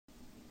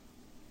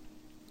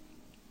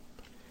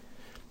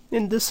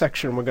In this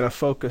section, we're going to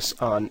focus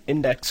on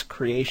index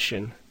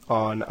creation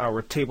on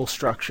our table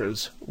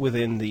structures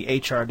within the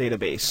HR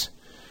database.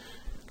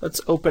 Let's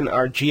open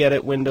our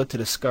gedit window to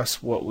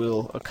discuss what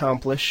we'll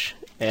accomplish,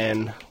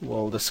 and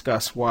we'll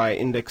discuss why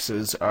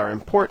indexes are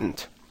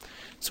important.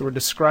 So we're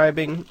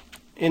describing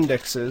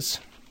indexes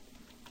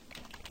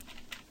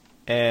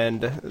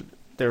and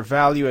their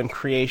value and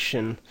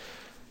creation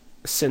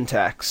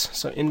syntax.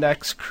 So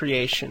index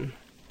creation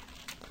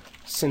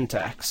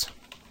syntax.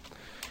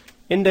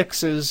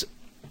 Indexes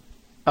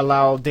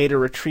allow data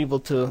retrieval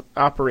to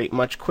operate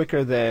much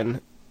quicker than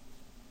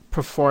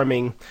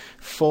performing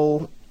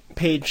full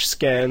page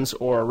scans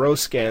or row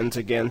scans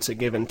against a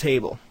given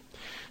table.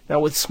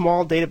 Now, with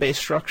small database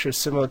structures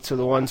similar to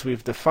the ones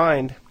we've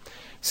defined,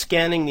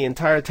 scanning the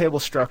entire table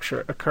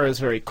structure occurs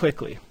very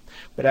quickly.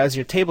 But as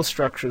your table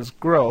structures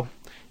grow,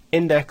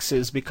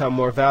 indexes become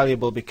more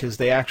valuable because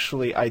they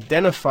actually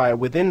identify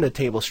within the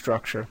table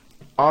structure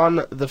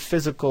on the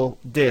physical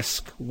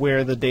disk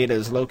where the data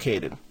is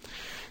located.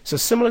 So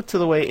similar to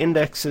the way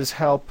indexes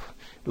help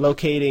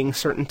locating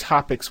certain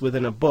topics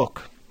within a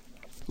book,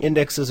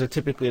 indexes are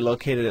typically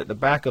located at the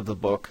back of the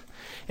book,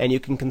 and you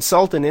can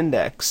consult an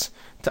index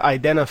to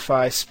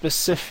identify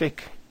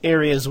specific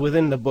areas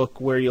within the book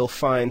where you'll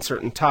find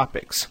certain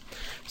topics.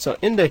 So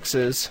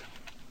indexes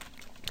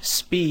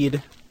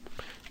speed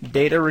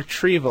data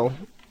retrieval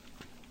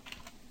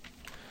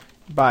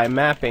by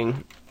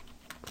mapping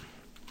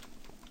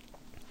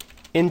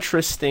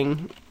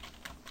interesting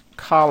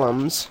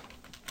columns,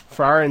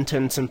 for our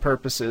intents and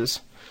purposes,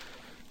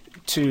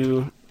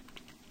 to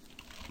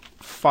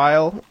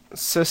file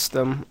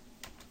system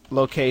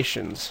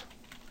locations.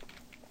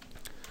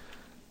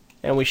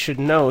 And we should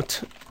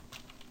note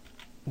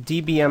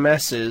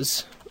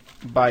DBMSs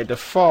by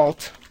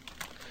default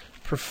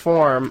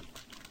perform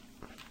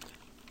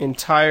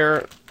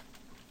entire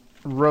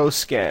row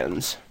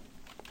scans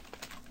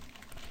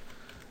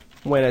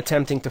when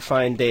attempting to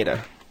find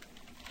data.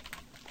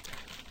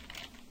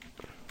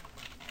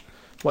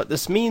 What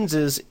this means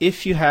is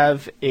if you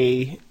have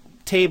a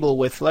table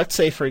with, let's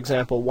say for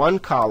example, one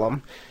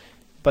column,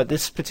 but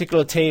this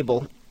particular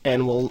table,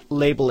 and we'll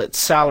label it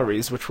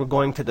salaries, which we're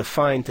going to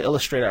define to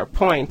illustrate our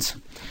point,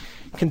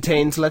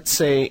 contains, let's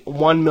say,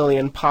 1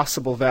 million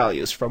possible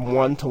values from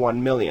 1 to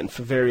 1 million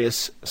for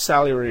various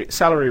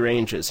salary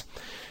ranges.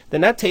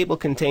 Then that table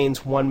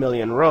contains 1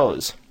 million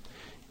rows.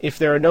 If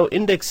there are no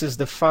indexes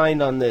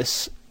defined on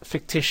this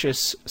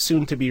fictitious,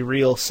 soon-to-be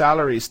real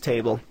salaries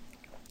table,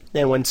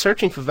 then when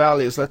searching for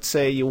values, let's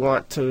say you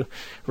want to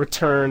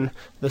return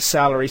the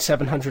salary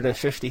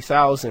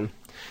 750,000,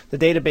 the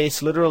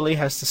database literally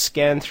has to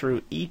scan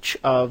through each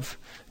of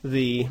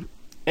the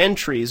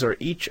entries or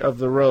each of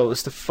the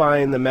rows to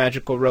find the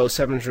magical row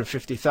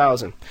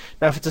 750,000.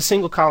 Now, if it's a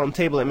single column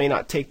table, it may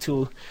not take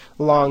too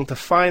long to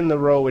find the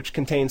row which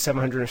contains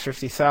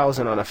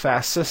 750,000 on a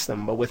fast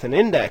system, but with an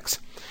index,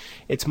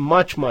 it's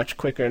much, much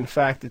quicker. In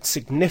fact, it's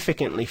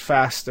significantly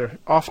faster,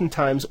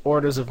 oftentimes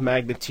orders of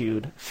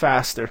magnitude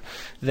faster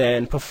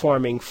than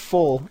performing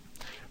full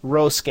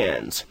row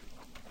scans.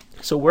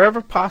 So wherever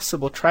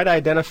possible, try to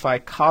identify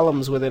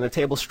columns within a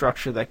table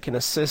structure that can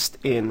assist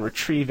in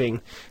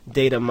retrieving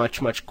data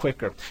much, much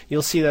quicker.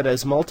 You'll see that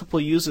as multiple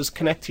users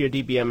connect to your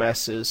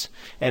DBMSs,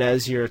 and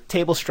as your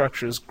table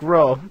structures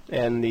grow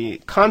and the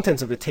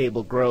contents of the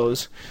table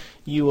grows,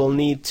 you will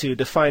need to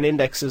define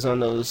indexes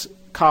on those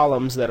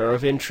columns that are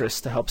of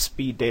interest to help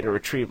speed data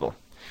retrieval.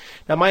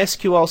 Now,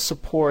 MySQL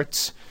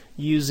supports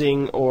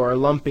using or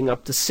lumping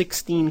up to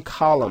 16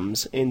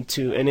 columns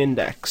into an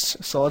index.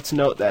 So let's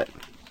note that.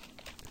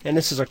 And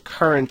this is a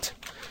current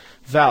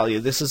value.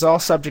 This is all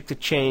subject to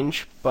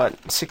change,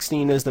 but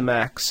 16 is the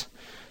max.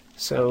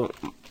 So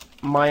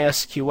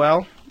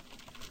MySQL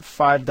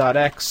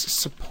 5.x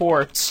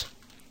supports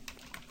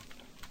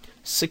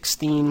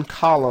 16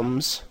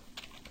 columns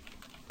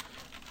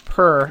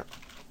per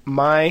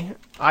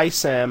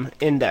MyISAM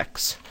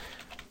index.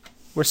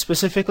 We're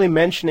specifically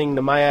mentioning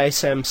the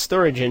MyISAM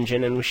storage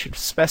engine, and we should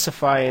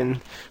specify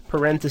in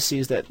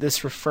parentheses that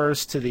this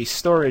refers to the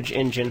storage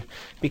engine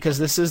because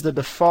this is the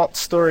default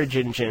storage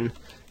engine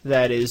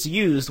that is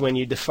used when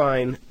you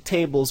define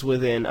tables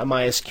within a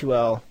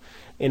MySQL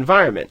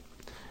environment,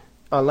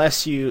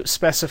 unless you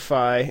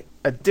specify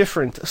a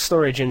different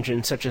storage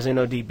engine such as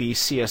InnoDB,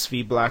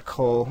 CSV, Black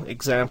Hole,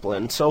 Example,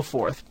 and so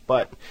forth.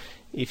 But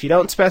if you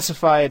don't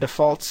specify a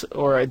default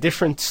or a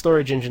different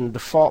storage engine, the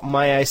default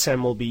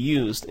MyISAM will be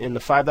used. In the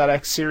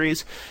 5.x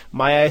series,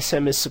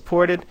 MyISAM is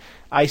supported,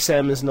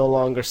 ISAM is no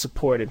longer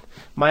supported.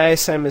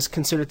 MyISAM is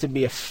considered to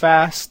be a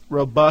fast,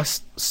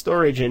 robust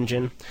storage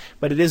engine,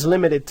 but it is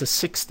limited to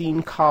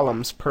 16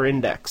 columns per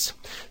index.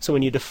 So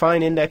when you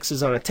define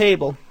indexes on a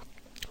table,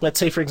 let's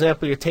say for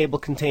example your table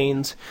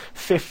contains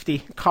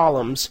 50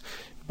 columns,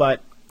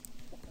 but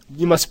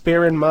you must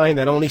bear in mind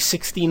that only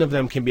 16 of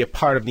them can be a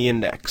part of the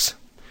index.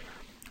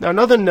 Now,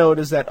 another note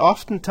is that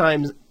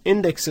oftentimes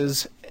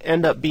indexes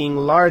end up being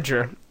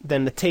larger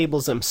than the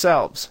tables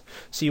themselves.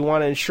 So you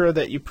want to ensure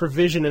that you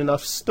provision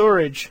enough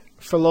storage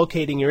for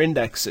locating your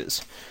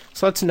indexes.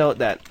 So let's note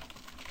that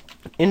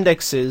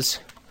indexes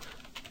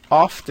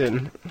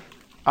often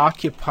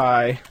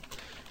occupy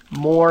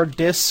more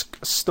disk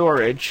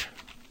storage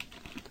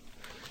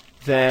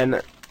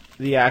than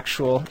the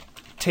actual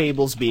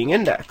tables being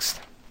indexed.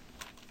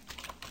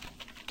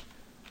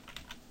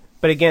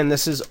 But again,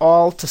 this is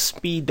all to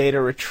speed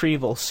data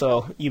retrieval,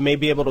 so you may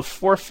be able to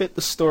forfeit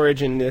the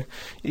storage in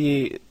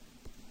the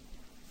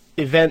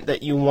event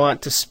that you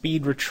want to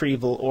speed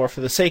retrieval or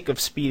for the sake of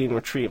speeding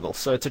retrieval.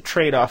 So it's a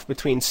trade-off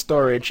between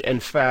storage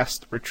and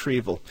fast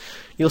retrieval.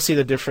 You'll see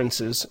the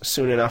differences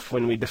soon enough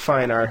when we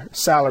define our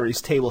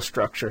salaries table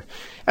structure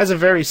as a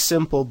very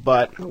simple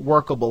but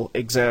workable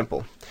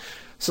example.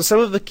 So some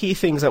of the key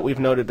things that we've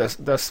noted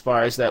thus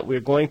far is that we're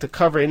going to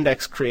cover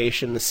index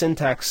creation, the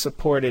syntax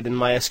supported in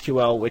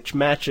MySQL, which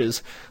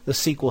matches the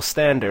SQL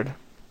standard.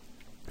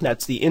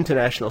 That's the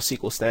international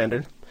SQL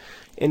standard.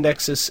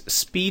 Indexes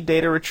speed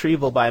data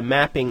retrieval by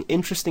mapping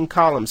interesting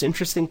columns.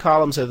 Interesting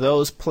columns are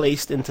those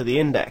placed into the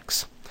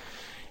index.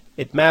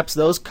 It maps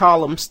those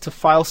columns to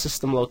file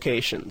system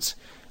locations.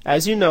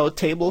 As you know,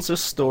 tables are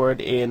stored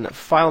in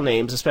file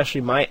names,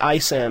 especially my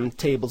ISAM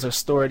tables are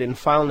stored in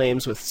file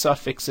names with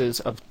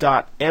suffixes of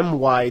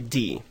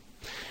 .myd.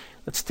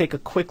 Let's take a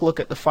quick look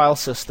at the file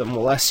system.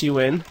 We'll SU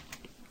in,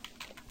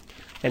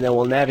 and then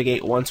we'll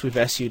navigate once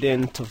we've SU'd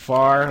in to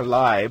var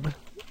lib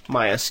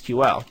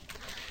MySQL.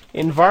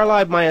 In var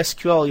lib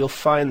MySQL, you'll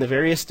find the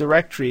various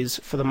directories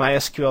for the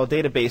MySQL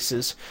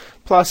databases,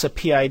 plus a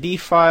PID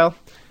file,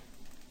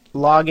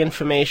 log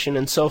information,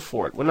 and so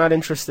forth. We're not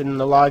interested in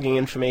the logging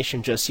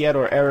information just yet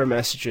or error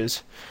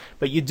messages,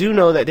 but you do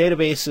know that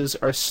databases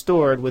are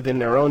stored within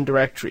their own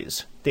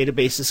directories.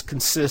 Databases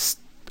consist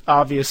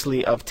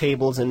obviously of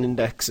tables and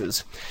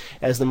indexes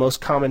as the most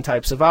common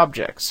types of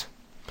objects.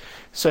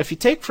 So if you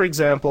take, for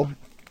example,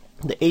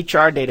 the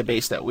HR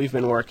database that we've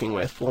been working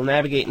with, we'll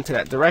navigate into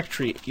that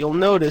directory. You'll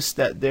notice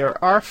that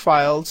there are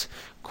files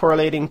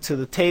correlating to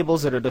the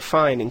tables that are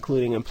defined,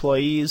 including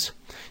employees,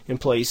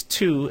 employees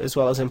 2, as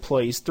well as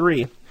employees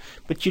 3.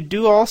 But you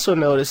do also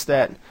notice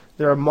that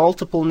there are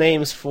multiple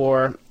names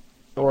for,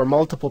 or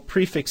multiple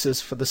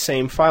prefixes for the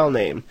same file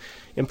name.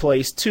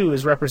 Employees 2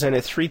 is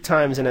represented 3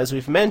 times, and as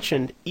we've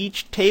mentioned,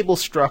 each table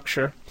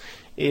structure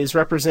is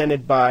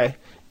represented by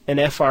an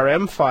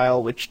FRM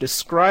file which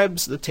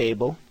describes the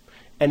table,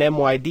 an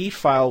MYD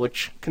file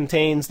which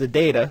contains the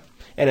data,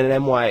 and an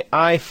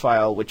MYI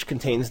file which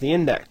contains the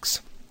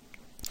index.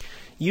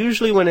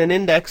 Usually when an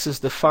index is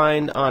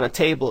defined on a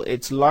table,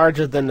 it's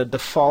larger than the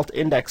default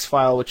index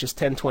file, which is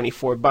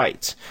 1024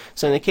 bytes.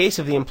 So in the case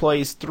of the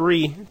employees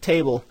 3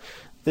 table,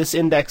 this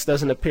index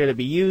doesn't appear to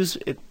be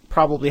used. It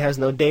probably has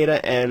no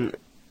data, and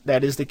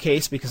that is the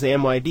case because the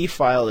MYD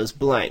file is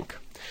blank.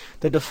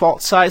 The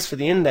default size for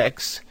the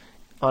index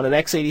on an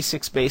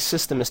x86 based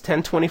system is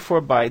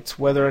 1024 bytes,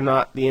 whether or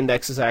not the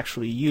index is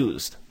actually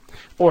used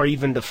or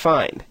even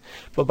defined.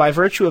 But by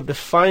virtue of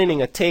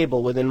defining a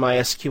table within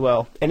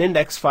MySQL, an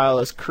index file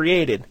is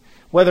created,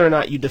 whether or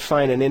not you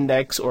define an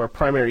index or a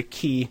primary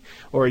key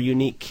or a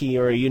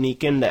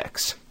unique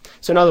index.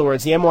 So in other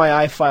words, the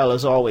MYI file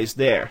is always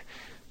there,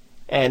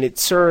 and it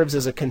serves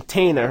as a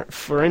container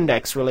for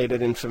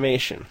index-related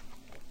information.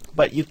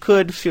 But you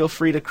could feel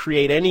free to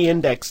create any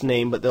index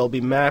name, but they'll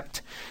be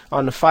mapped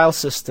on the file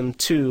system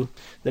to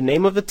the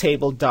name of the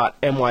table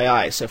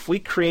 .myi. So if we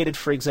created,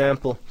 for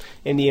example,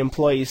 in the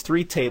employees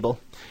 3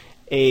 table,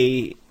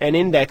 an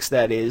index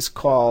that is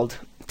called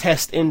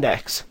test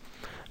index,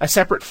 a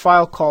separate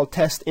file called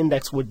test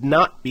index would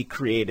not be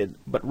created,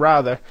 but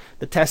rather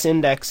the test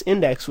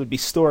index would be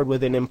stored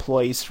within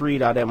employees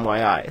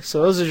 3.myi.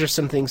 So those are just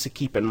some things to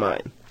keep in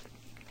mind.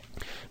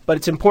 But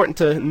it's important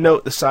to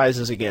note the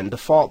sizes again,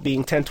 default being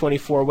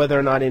 1024, whether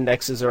or not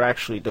indexes are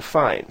actually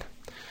defined.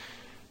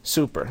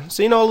 Super.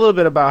 So you know a little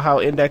bit about how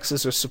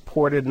indexes are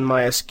supported in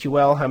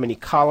MySQL, how many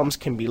columns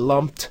can be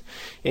lumped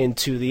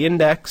into the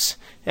index,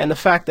 and the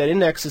fact that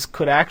indexes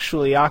could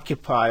actually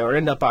occupy or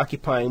end up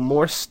occupying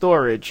more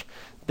storage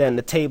than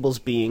the tables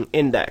being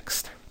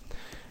indexed.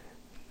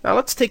 Now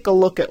let's take a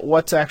look at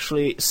what's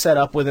actually set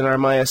up within our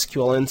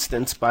MySQL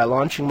instance by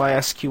launching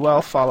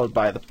MySQL, followed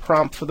by the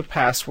prompt for the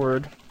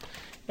password.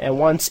 And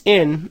once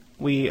in,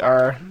 we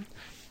are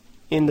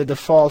in the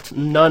default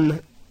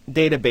none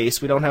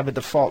database. We don't have a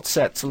default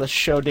set, so let's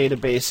show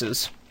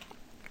databases.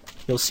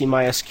 You'll see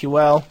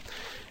MySQL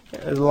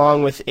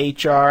along with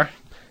HR,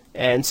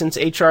 and since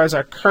HR is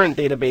our current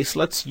database,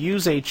 let's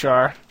use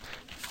HR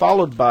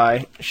followed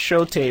by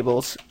show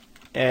tables,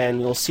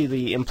 and you'll see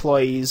the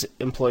employees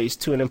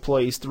 2 and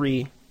employees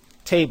 3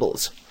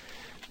 tables.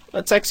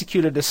 Let's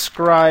execute a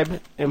describe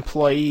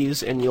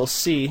employees, and you'll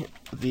see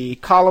the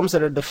columns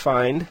that are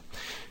defined,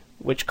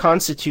 which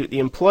constitute the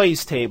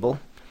employees table,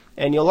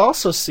 and you'll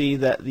also see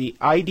that the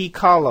ID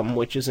column,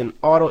 which is an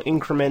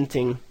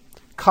auto-incrementing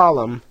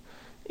column,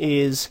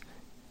 is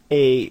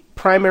a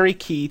primary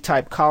key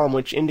type column,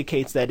 which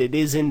indicates that it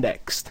is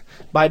indexed.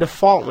 By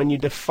default, when you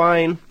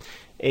define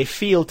a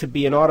field to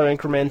be an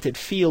auto-incremented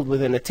field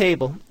within a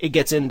table, it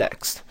gets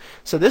indexed.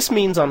 So this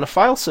means on the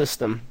file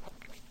system,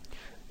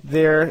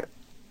 there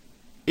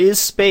is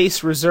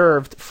space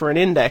reserved for an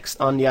index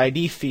on the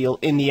ID field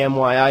in the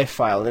MYI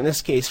file, in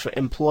this case for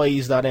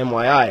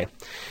employees.myi.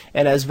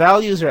 And as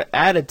values are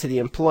added to the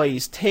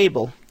employees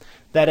table,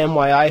 that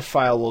MYI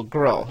file will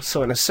grow.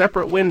 So in a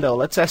separate window,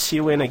 let's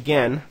SU in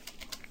again,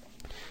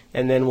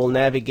 and then we'll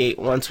navigate,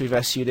 once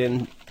we've SU'd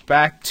in,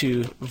 back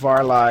to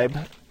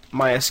varlib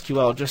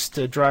MySQL just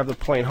to drive the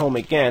point home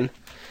again.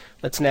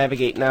 Let's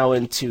navigate now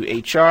into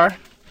HR,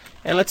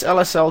 and let's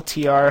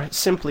lsltr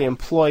simply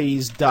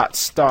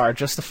employees.star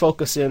just to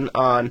focus in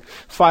on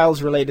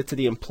files related to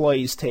the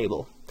employees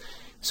table.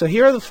 So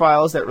here are the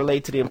files that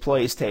relate to the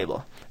employees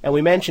table, and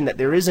we mentioned that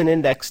there is an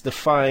index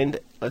defined.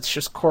 Let's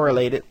just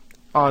correlate it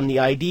on the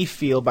ID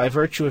field by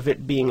virtue of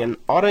it being an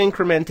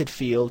auto-incremented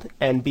field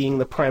and being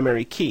the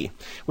primary key,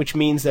 which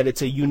means that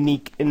it's a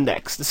unique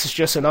index. This is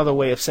just another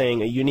way of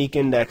saying a unique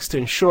index to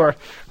ensure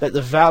that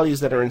the values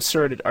that are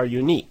inserted are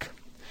unique.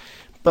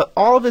 But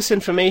all of this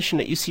information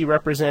that you see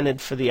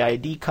represented for the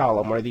ID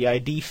column or the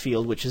ID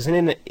field, which is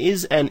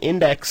an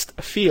indexed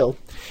field,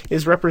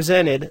 is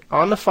represented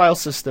on the file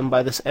system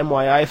by this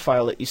MYI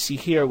file that you see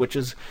here, which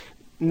is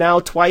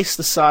now twice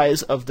the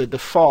size of the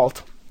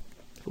default,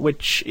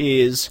 which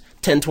is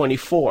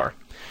 1024.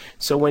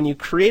 So when you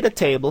create a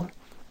table,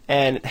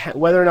 and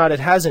whether or not it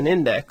has an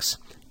index,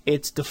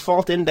 its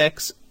default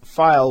index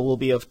file will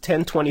be of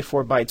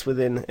 1024 bytes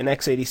within an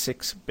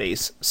x86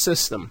 base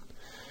system.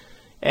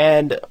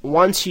 And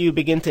once you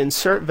begin to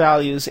insert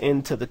values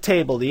into the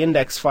table, the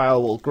index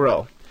file will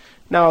grow.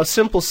 Now a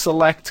simple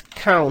select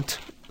count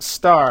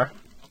star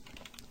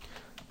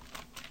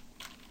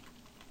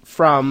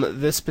from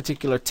this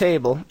particular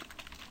table,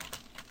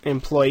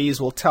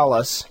 employees, will tell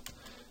us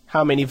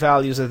how many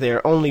values are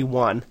there. Only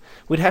one.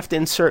 We'd have to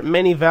insert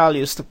many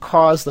values to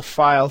cause the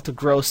file to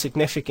grow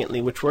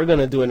significantly, which we're going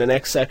to do in the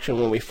next section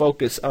when we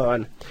focus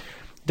on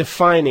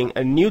defining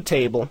a new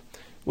table,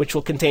 which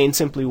will contain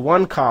simply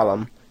one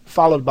column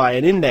followed by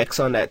an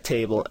index on that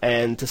table,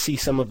 and to see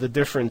some of the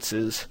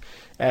differences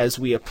as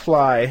we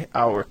apply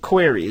our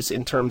queries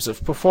in terms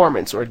of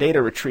performance or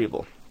data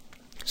retrieval.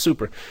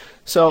 Super.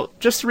 So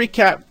just to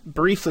recap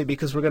briefly,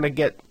 because we're going to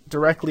get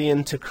directly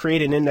into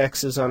creating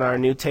indexes on our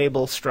new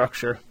table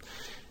structure,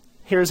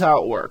 here's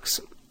how it works.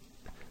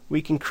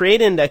 We can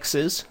create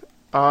indexes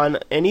on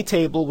any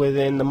table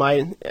within the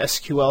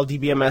MySQL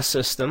DBMS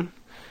system.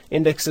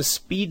 Indexes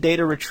speed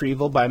data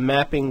retrieval by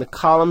mapping the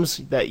columns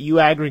that you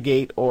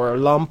aggregate or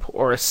lump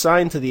or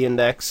assign to the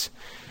index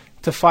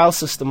to file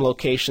system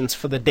locations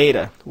for the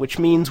data, which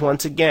means,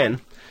 once again,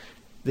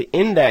 the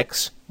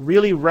index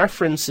really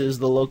references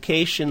the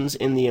locations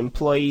in the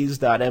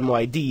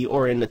employees.myd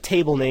or in the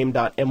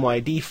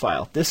tablename.myd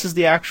file. This is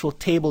the actual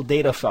table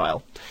data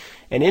file.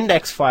 An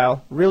index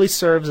file really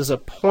serves as a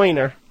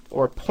pointer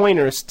or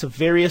pointers to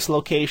various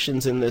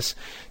locations in this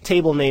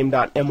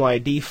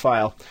tablename.myd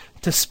file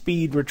to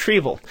speed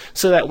retrieval,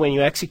 so that when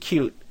you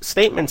execute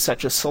statements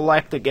such as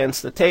select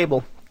against the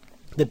table,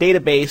 the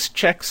database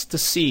checks to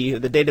see,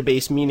 the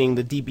database meaning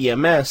the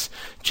DBMS,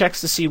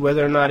 checks to see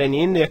whether or not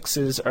any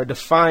indexes are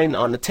defined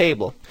on the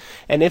table.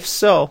 And if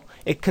so,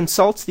 it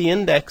consults the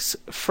index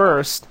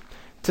first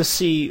to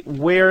see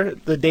where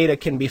the data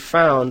can be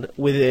found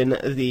within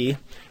the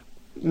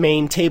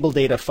main table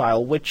data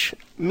file, which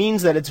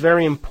means that it's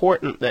very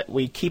important that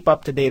we keep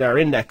up to date our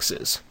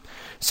indexes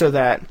so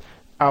that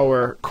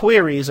our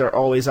queries are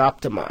always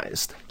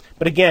optimized.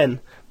 But again,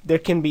 there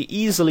can be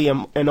easily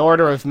an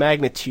order of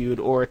magnitude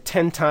or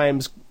 10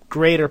 times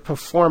greater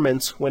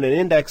performance when an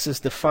index is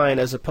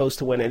defined as opposed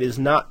to when it is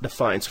not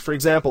defined. So for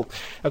example,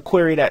 a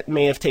query that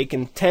may have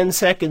taken 10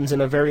 seconds in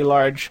a very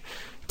large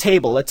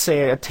table, let's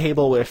say a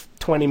table with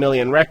 20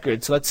 million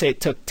records, let's say it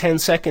took 10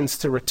 seconds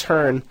to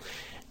return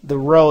the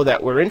row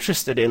that we're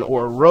interested in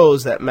or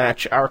rows that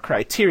match our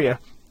criteria,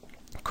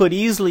 could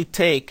easily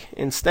take,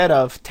 instead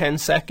of 10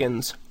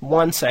 seconds,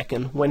 1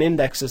 second when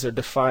indexes are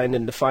defined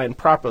and defined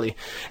properly,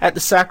 at the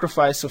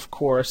sacrifice, of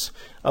course,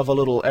 of a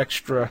little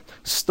extra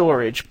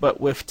storage.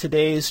 But with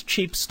today's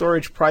cheap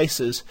storage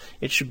prices,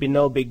 it should be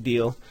no big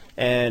deal,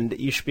 and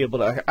you should be able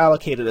to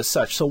allocate it as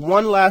such. So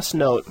one last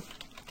note,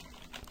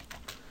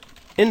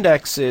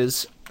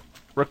 indexes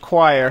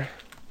require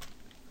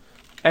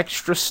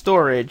extra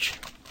storage,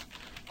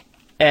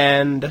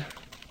 and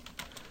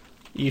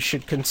you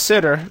should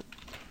consider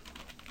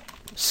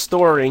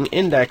storing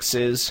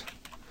indexes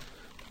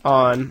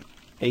on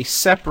a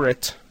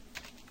separate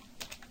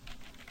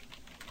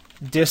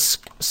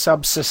disk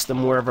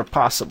subsystem wherever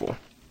possible.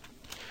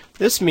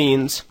 This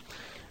means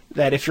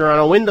that if you're on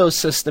a Windows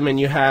system and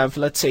you have,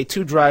 let's say,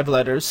 2 drive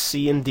letters,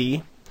 C and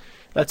D,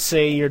 let's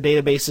say your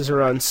databases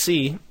are on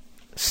C,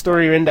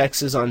 store your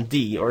indexes on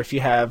D. Or if you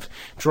have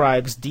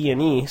drives D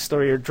and E,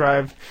 store your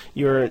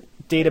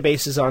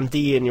databases on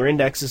D and your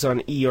indexes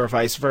on E, or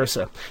vice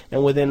versa.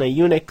 And within a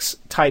Unix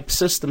type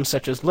system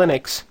such as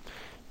Linux,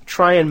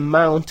 try and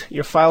mount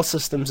your file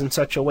systems in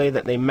such a way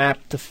that they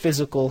map to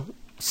physically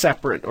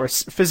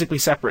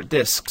separate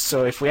disks.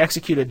 So if we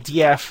execute a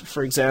df,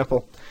 for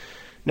example,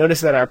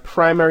 notice that our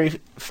primary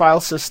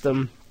file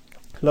system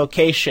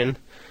location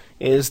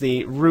is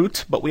the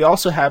root, but we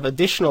also have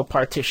additional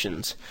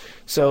partitions.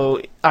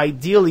 So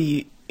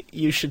ideally,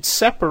 you should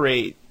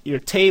separate your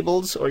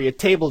tables or your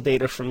table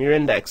data from your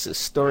indexes,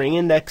 storing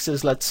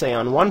indexes, let's say,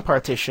 on one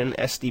partition,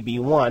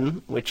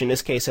 SDB1, which in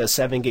this case has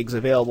 7 gigs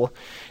available,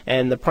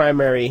 and the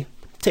primary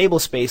table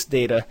space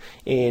data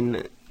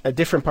in a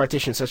different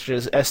partition such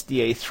as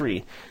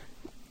SDA3,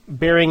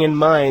 bearing in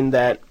mind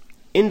that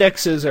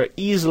indexes are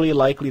easily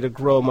likely to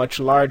grow much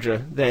larger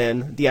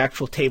than the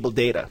actual table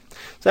data.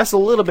 So that's a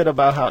little bit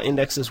about how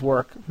indexes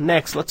work.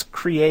 Next, let's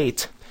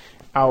create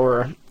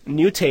our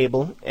new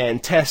table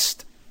and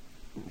test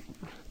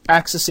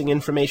accessing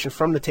information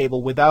from the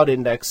table without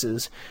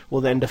indexes.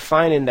 We'll then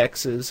define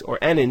indexes or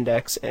an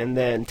index and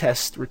then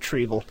test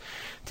retrieval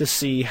to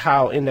see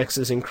how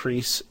indexes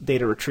increase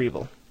data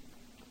retrieval.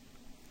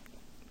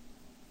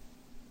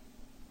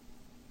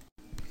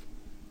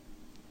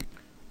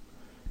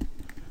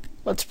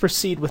 Let's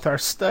proceed with our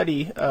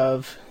study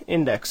of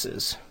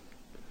indexes.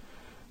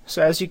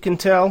 So as you can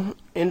tell,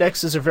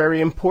 indexes are very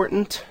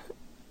important,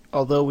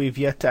 although we've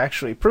yet to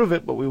actually prove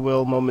it, but we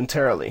will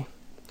momentarily.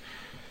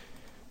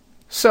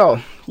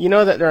 So, you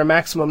know that there are a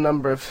maximum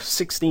number of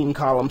 16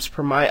 columns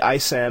per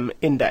MyISAM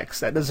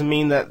index. That doesn't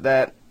mean that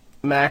that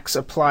max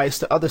applies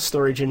to other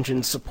storage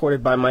engines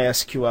supported by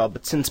MySQL,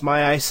 but since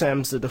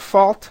MyISAM is the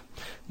default,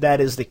 that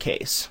is the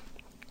case.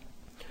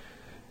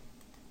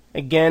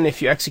 Again,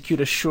 if you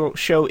execute a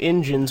show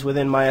engines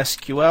within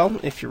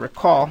MySQL, if you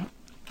recall,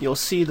 you'll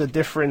see the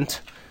different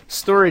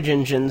storage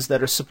engines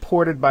that are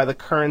supported by the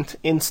current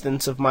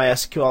instance of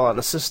MySQL on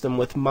the system,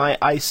 with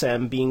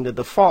MyISAM being the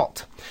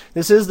default.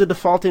 This is the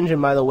default engine,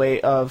 by the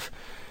way, of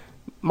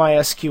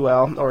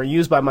MySQL, or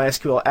used by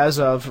MySQL as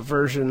of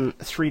version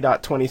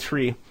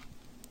 3.23,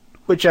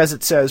 which, as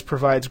it says,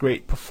 provides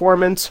great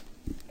performance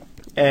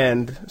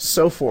and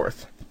so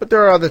forth. But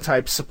there are other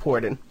types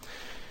supported.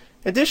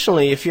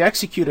 Additionally, if you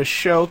execute a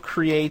show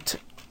create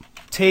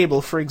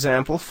table, for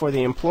example, for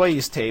the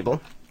employees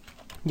table,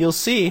 you'll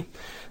see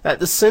that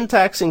the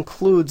syntax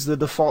includes the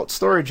default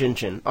storage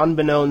engine,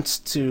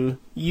 unbeknownst to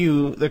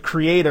you, the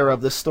creator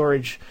of the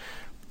storage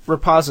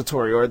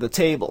repository or the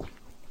table.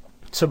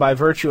 So by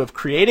virtue of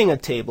creating a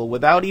table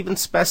without even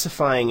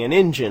specifying an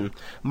engine,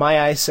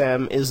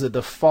 MyISAM is the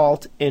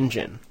default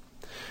engine.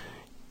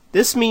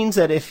 This means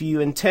that if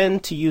you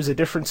intend to use a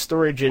different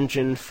storage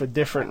engine for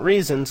different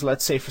reasons,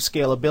 let's say for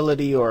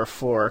scalability or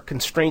for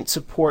constraint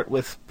support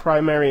with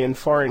primary and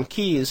foreign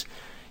keys,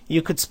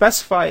 you could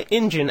specify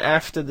engine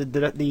after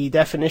the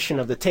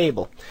definition of the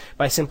table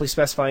by simply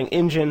specifying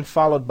engine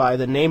followed by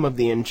the name of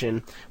the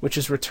engine, which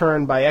is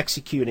returned by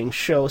executing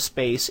show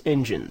space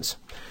engines.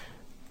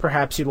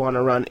 Perhaps you'd want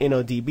to run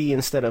InnoDB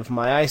instead of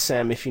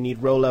MyISAM if you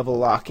need row-level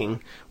locking,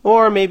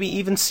 or maybe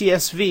even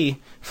CSV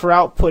for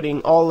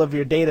outputting all of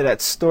your data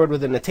that's stored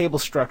within the table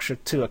structure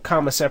to a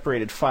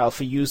comma-separated file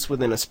for use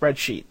within a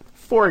spreadsheet.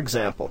 For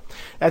example,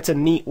 that's a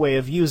neat way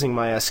of using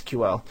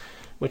MySQL,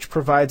 which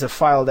provides a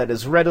file that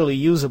is readily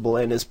usable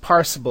and is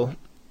parsable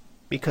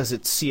because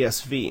it's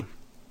CSV.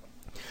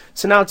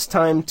 So now it's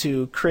time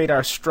to create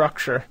our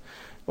structure,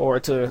 or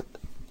to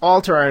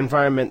alter our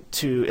environment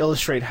to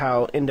illustrate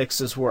how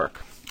indexes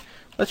work.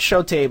 Let's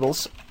show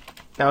tables.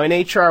 Now in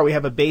HR we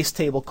have a base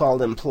table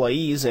called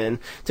employees, and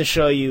to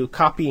show you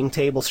copying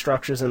table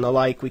structures and the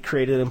like, we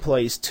created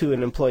employees 2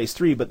 and employees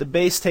 3, but the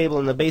base table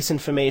and the base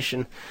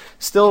information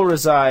still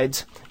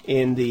resides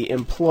in the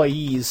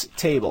employees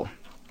table.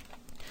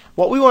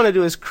 What we want to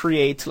do is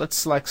create, let's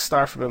select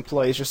star from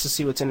employees just to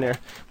see what's in there.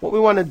 What we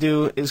want to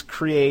do is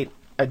create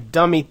a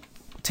dummy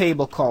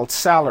table called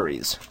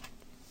salaries.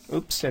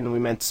 Oops, and we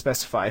meant to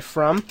specify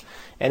from,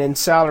 and in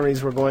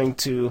salaries we're going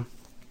to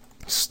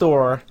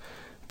store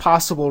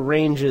possible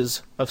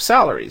ranges of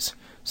salaries.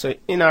 So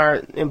in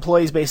our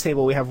employees base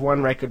table we have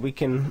one record. We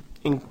can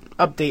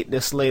update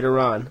this later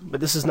on, but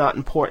this is not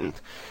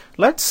important.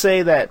 Let's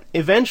say that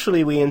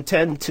eventually we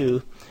intend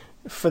to,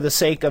 for the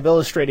sake of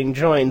illustrating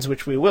joins,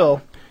 which we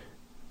will,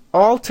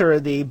 alter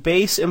the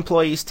base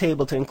employees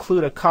table to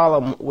include a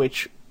column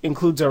which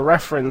includes a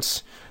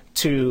reference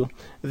to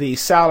the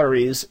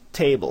salaries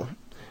table.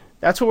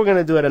 That's what we're going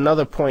to do at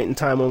another point in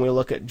time when we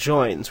look at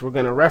joins. We're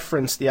going to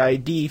reference the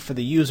ID for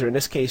the user. In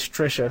this case,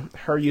 Tricia,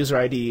 her user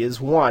ID is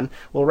 1.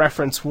 We'll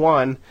reference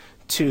 1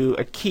 to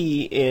a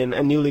key in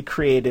a newly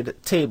created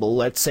table,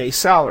 let's say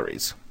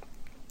salaries.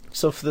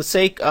 So for the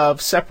sake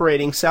of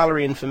separating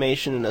salary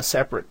information in a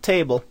separate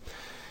table,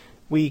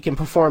 we can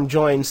perform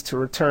joins to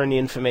return the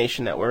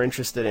information that we're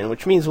interested in,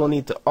 which means we'll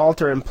need to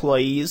alter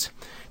employees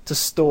to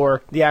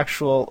store the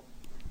actual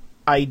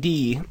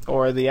ID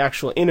or the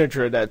actual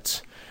integer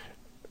that's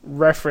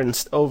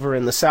referenced over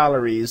in the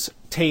salaries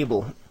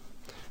table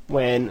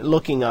when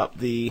looking up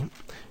the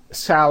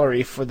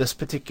salary for this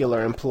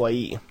particular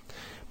employee.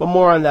 But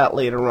more on that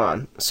later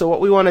on. So what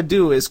we want to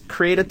do is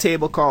create a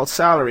table called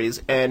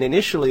salaries, and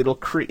initially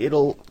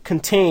it'll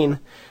contain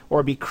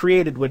or be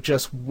created with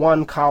just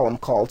one column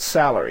called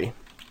salary.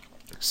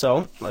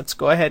 So let's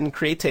go ahead and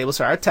create tables.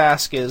 So our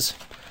task is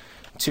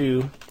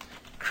to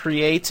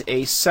create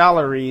a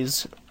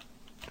salaries,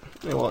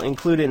 and we'll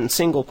include it in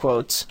single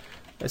quotes,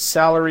 a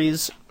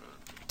salaries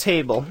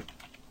table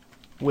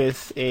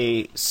with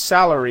a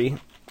salary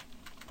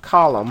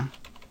column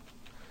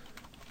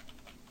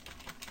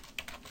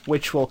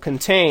which will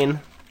contain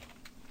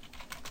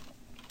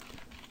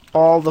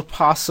all the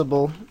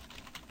possible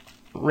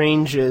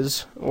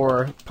ranges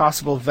or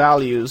possible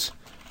values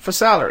for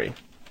salary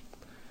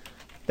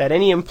that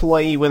any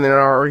employee within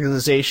our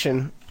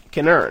organization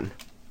can earn.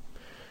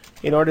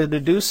 In order to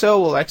do so,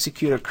 we'll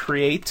execute a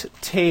create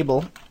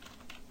table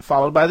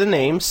followed by the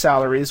name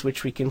salaries,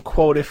 which we can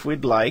quote if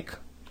we'd like,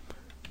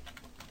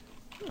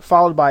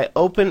 followed by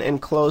open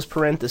and close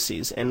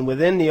parentheses, and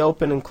within the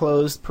open and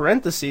closed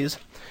parentheses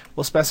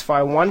we'll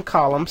specify one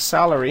column,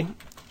 salary.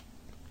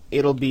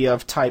 It'll be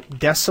of type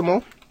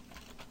decimal,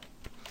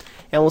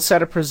 and we'll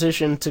set a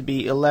precision to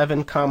be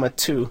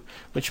 11,2,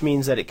 which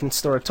means that it can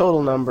store a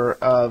total number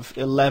of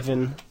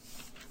 11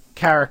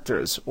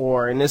 characters,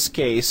 or in this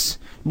case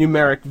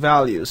numeric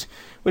values,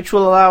 which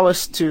will allow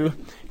us to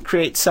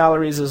create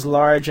salaries as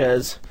large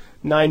as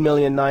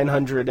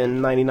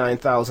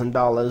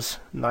 $9,999,000,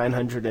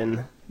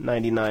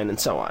 999, and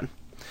so on.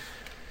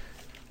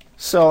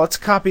 So let's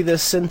copy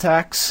this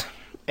syntax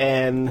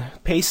and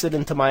paste it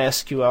into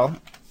MySQL.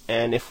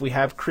 And if we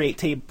have create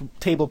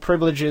table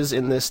privileges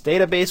in this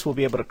database, we'll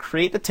be able to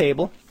create the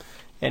table.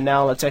 And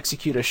now let's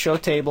execute a show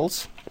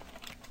tables,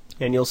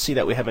 and you'll see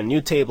that we have a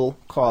new table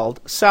called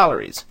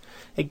salaries.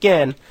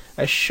 Again,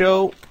 a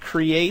show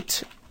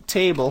create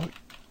table,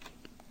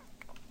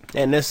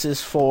 and this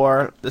is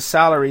for the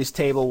salaries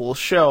table, will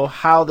show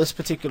how this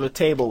particular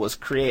table was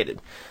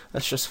created.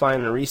 Let's just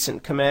find a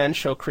recent command,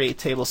 show create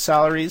table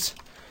salaries,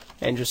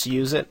 and just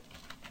use it.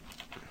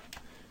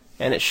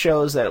 And it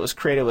shows that it was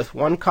created with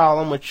one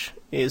column, which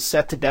is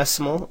set to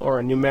decimal or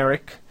a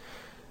numeric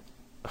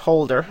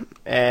holder,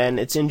 and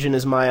its engine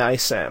is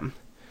MyISAM.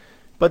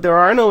 But there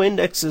are no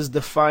indexes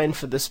defined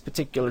for this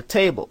particular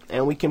table,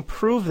 and we can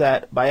prove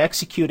that by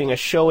executing a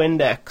show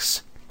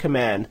index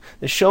command.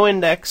 The show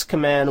index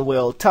command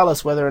will tell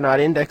us whether or not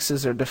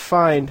indexes are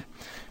defined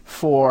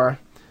for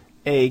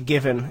a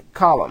given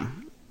column.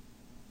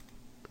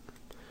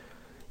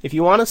 If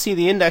you want to see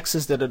the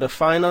indexes that are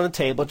defined on the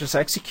table, just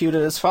execute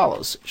it as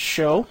follows.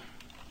 Show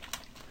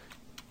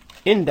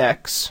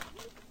index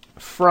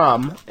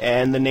from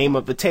and the name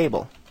of the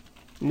table.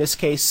 In this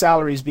case,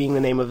 salaries being the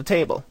name of the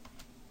table.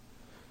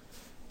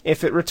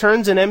 If it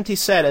returns an empty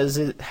set, as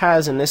it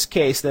has in this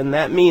case, then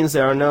that means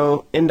there are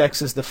no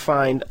indexes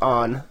defined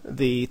on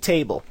the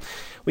table.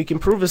 We can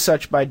prove as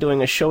such by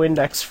doing a show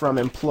index from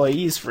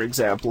employees, for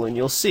example, and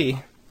you'll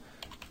see,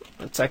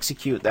 let's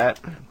execute that,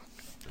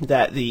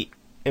 that the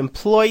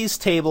employees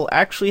table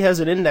actually has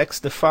an index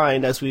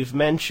defined, as we've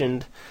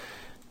mentioned,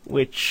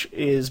 which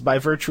is by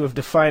virtue of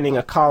defining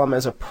a column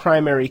as a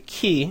primary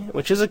key,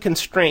 which is a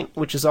constraint,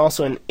 which is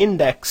also an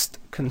indexed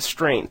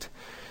constraint.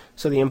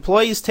 So the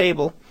employees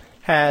table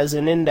has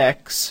an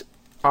index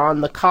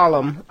on the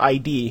column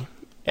ID,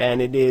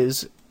 and it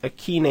is a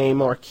key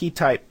name or key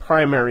type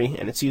primary,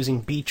 and it's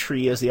using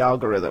B-tree as the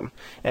algorithm,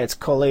 and its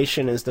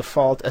collation is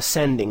default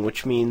ascending,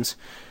 which means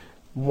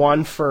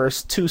 1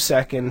 first, 2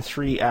 second,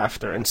 3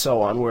 after, and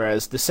so on,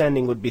 whereas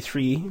descending would be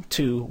 3,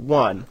 2,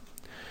 1.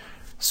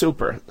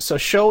 Super. So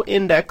show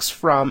index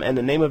from and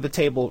the name of the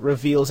table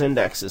reveals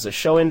indexes. A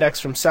show index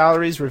from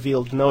salaries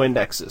revealed no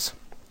indexes.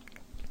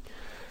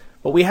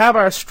 But we have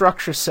our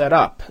structure set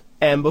up,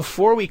 and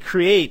before we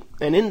create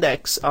an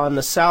index on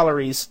the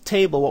salaries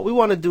table, what we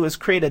want to do is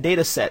create a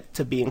data set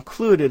to be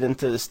included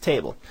into this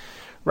table.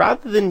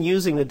 Rather than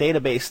using the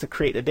database to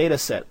create a data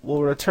set,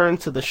 we'll return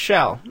to the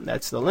shell,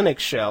 that's the Linux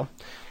shell,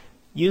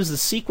 use the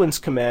sequence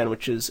command,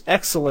 which is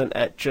excellent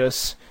at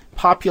just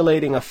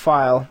populating a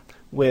file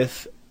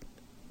with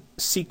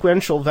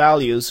sequential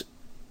values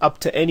up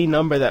to any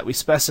number that we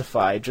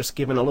specify, just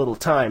given a little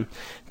time.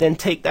 Then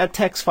take that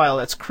text file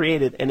that's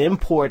created and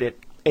import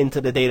it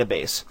into the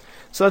database.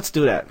 So let's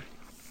do that.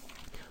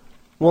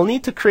 We'll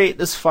need to create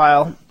this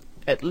file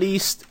at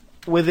least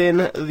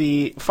within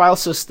the file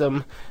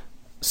system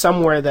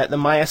somewhere that the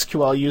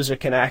MySQL user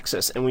can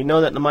access, and we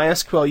know that the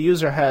MySQL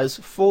user has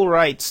full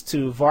rights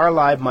to var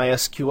lib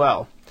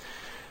MySQL.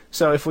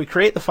 So if we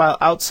create the file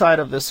outside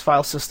of this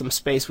file system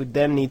space, we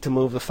then need to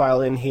move the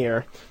file in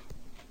here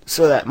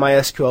so that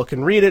MySQL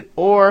can read it,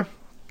 or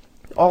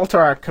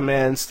alter our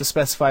commands to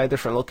specify a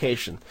different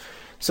location.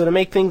 So to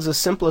make things as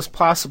simple as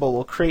possible,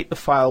 we'll create the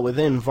file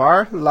within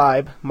var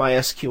lib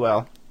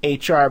MySQL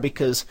HR,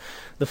 because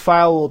the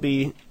file will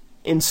be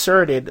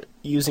inserted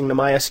using the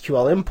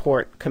MySQL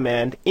import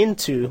command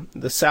into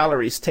the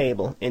salaries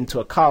table into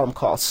a column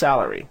called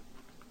salary.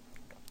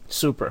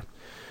 Super.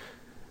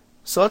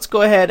 So let's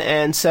go ahead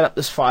and set up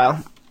this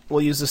file.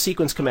 We'll use the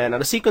sequence command. Now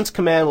the sequence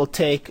command will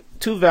take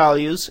two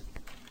values,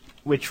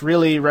 which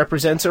really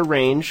represents a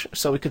range,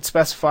 so we could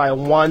specify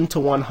 1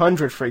 to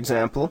 100, for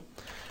example,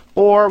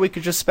 or we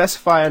could just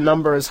specify a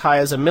number as high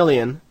as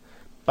 1,000,000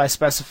 by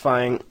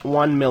specifying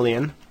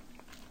 1,000,000,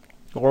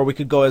 or we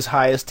could go as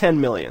high as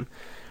 10,000,000.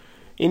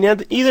 In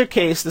either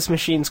case, this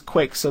machine's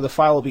quick, so the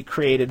file will be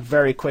created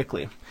very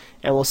quickly,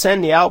 and we'll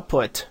send the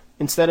output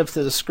instead of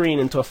to the screen,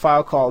 into a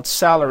file called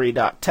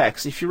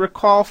salary.txt. If you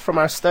recall from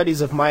our studies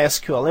of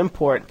MySQL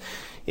import,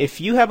 if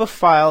you have a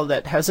file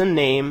that has a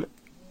name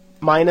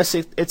minus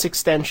its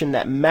extension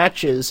that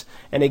matches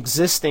an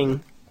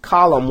existing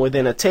column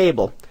within a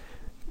table,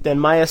 then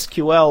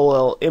MySQL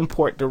will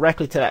import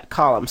directly to that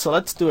column. So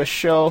let's do a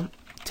show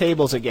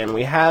tables again.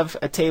 We have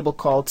a table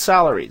called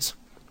salaries.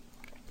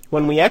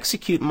 When we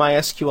execute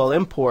MySQL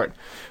import,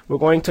 we're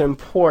going to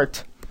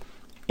import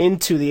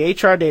into the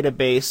HR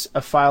database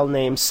a file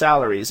named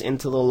salaries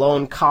into the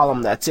lone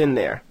column that's in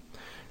there.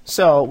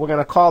 So we're going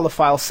to call the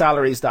file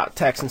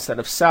salaries.txt instead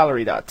of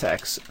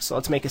salary.txt. So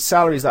let's make it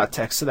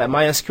salaries.txt so that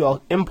MySQL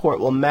import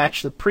will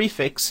match the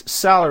prefix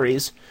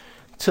salaries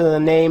to the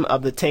name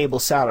of the table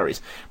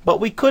salaries. But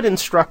we could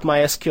instruct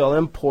MySQL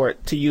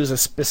import to use a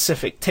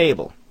specific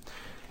table.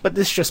 But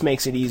this just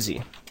makes it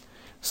easy.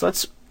 So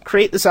let's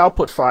create this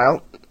output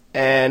file,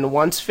 and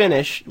once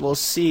finished, we'll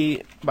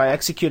see by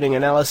executing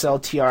an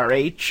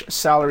lsltrh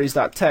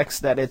salaries.txt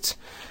that it's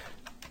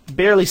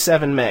barely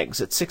 7 megs.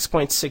 It's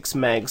 6.6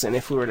 megs, and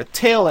if we were to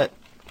tail it,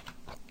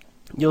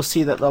 you'll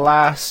see that the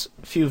last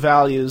few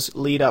values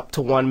lead up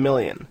to 1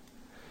 million.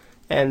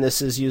 And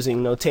this is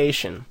using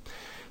notation.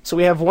 So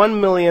we have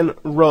 1 million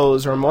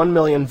rows, or 1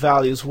 million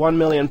values, 1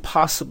 million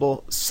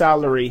possible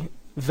salary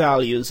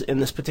values in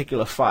this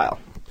particular file.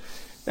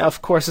 Now,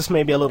 of course, this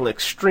may be a little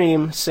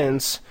extreme,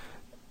 since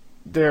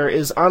there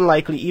is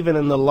unlikely, even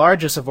in the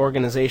largest of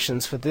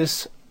organizations, for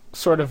this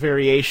sort of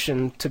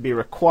variation to be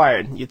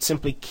required. You'd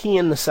simply key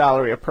in the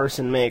salary a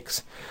person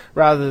makes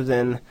rather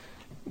than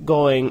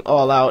going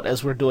all out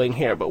as we're doing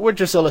here. But we're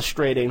just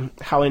illustrating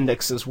how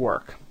indexes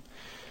work.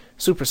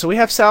 Super. So we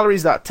have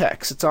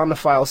salaries.txt. It's on the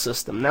file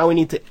system. Now we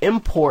need to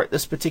import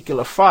this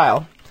particular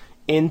file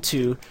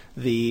into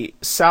the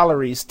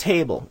salaries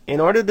table. In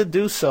order to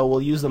do so,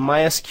 we'll use the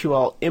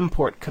MySQL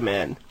import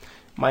command.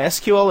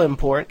 MySQL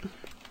import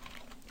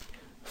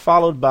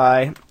followed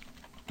by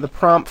the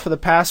prompt for the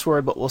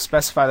password, but we'll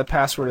specify the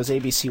password as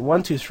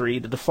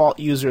ABC123. The default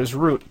user is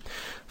root,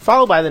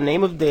 followed by the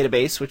name of the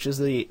database, which is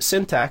the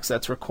syntax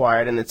that's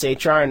required, and it's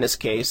HR in this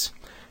case,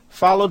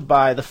 followed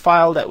by the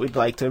file that we'd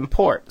like to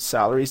import,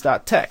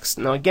 salaries.txt.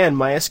 Now again,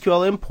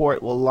 MySQL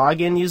import will log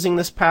in using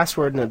this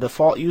password and the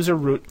default user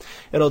root.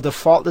 It'll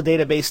default the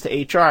database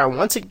to HR, and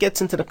once it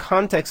gets into the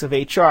context of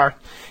HR,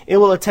 it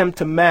will attempt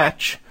to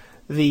match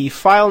the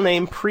file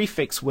name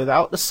prefix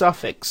without the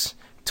suffix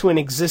to an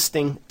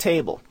existing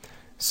table.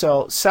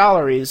 So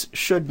salaries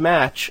should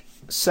match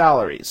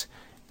salaries.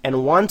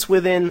 And once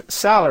within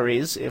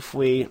salaries, if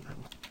we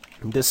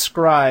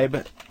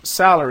describe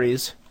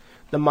salaries,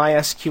 the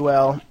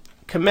MySQL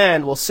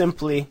command will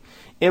simply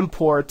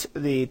import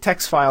the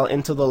text file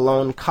into the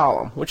lone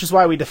column, which is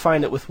why we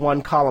defined it with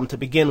one column to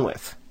begin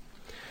with.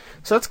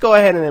 So let's go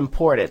ahead and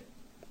import it.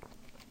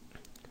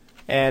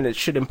 And it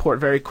should import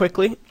very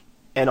quickly.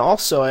 And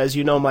also, as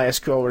you know,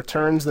 MySQL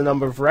returns the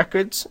number of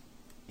records.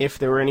 If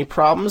there were any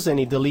problems,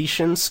 any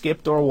deletions,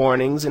 skipped, or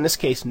warnings, in this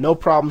case, no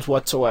problems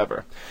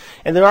whatsoever.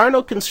 And there are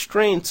no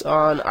constraints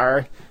on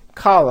our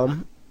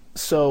column,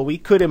 so we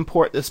could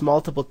import this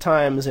multiple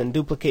times and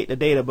duplicate the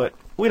data, but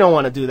we don't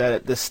want to do that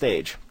at this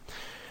stage.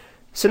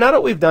 So now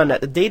that we've done that,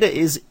 the data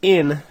is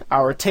in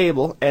our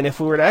table, and if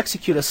we were to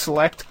execute a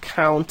select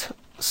count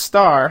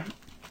star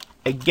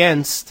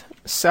against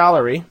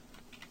salary,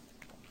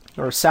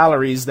 or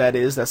salaries that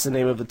is, that's the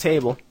name of the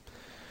table,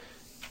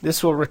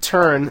 this will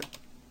return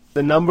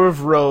the number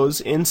of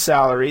rows in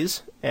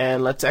salaries,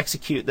 and let's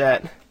execute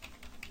that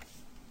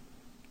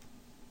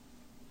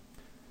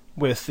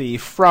with the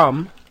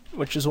from,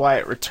 which is why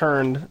it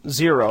returned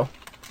 0,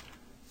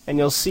 and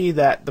you'll see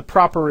that the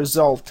proper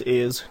result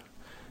is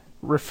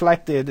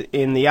reflected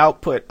in the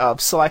output of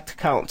select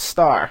count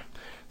star.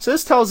 So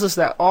this tells us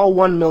that all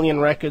 1 million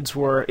records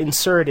were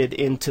inserted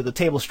into the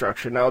table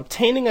structure. Now,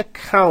 obtaining a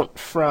count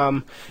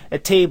from a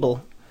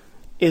table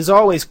is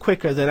always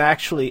quicker than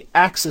actually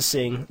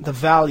accessing the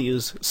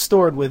values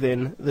stored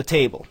within the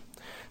table.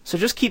 So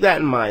just keep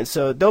that in mind.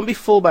 So don't be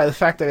fooled by the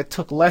fact that it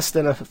took less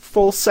than a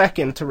full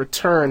second to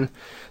return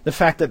the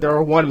fact that there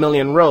are 1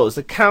 million rows.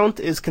 The count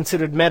is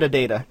considered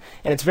metadata,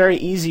 and it's very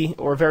easy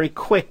or very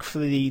quick for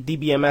the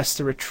DBMS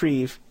to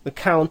retrieve the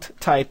count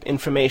type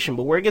information.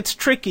 But where it gets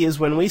tricky is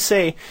when we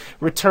say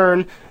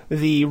return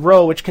the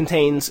row which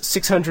contains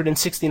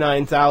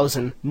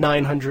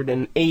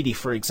 669,980,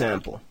 for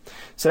example.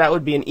 So that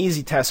would be an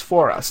easy test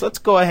for us. Let's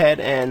go ahead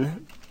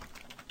and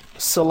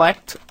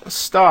select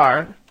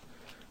star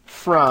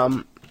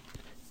from,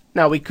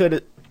 now we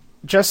could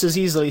just as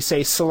easily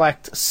say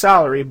select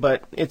salary,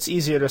 but it's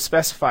easier to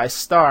specify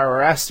star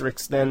or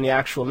asterisk than the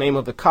actual name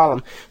of the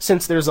column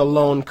since there's a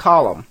lone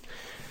column.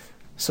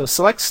 So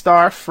select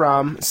star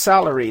from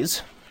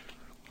salaries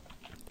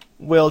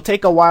will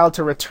take a while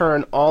to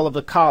return all of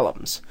the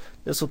columns.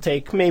 This will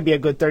take maybe a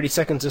good 30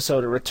 seconds or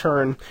so to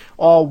return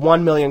all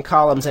 1 million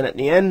columns, and at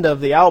the end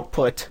of the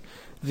output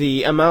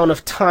the amount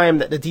of time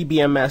that the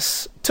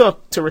DBMS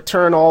took to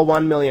return all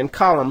 1 million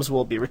columns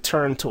will be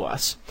returned to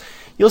us.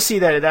 You'll see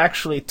that it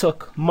actually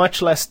took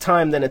much less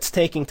time than it's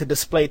taking to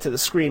display to the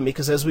screen,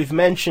 because as we've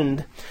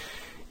mentioned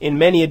in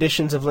many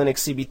editions of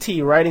Linux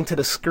CBT, writing to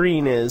the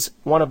screen is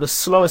one of the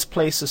slowest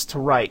places to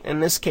write. In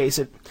this case,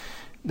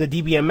 the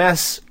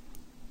DBMS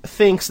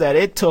thinks that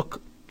it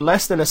took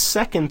less than a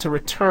second to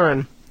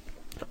return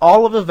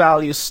all of the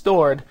values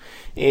stored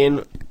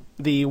in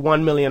the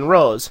 1 million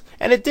rows.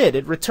 And it did.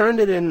 It returned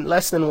it in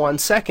less than 1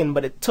 second,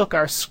 but it took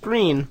our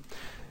screen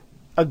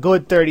a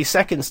good 30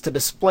 seconds to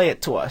display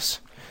it to us.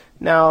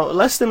 Now,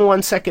 less than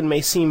 1 second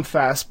may seem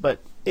fast, but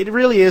it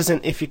really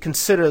isn't if you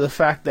consider the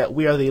fact that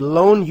we are the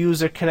lone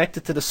user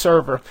connected to the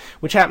server,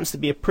 which happens to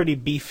be a pretty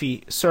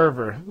beefy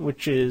server,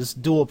 which is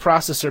dual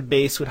processor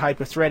based with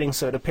hyper-threading,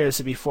 so it appears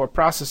to be 4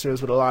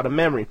 processors with a lot of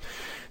memory.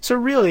 So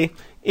really,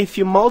 if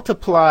you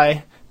multiply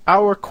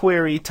our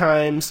query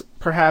times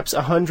perhaps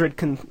 100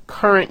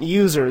 concurrent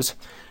users,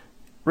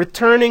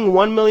 returning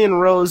 1 million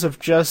rows of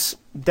just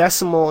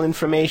decimal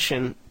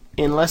information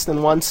in less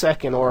than 1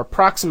 second, or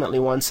approximately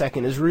 1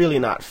 second, is really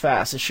not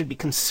fast. It should be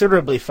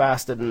considerably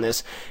faster than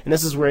this, and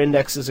this is where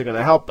indexes are going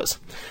to help us.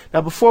 Now,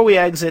 before we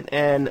exit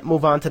and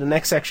move on to the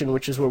next section,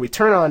 which is where we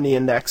turn on the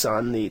index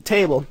on the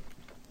table,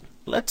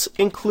 let's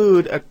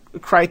include a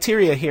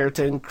criteria here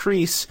to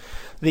increase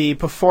the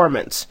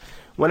performance.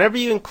 Whenever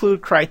you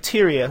include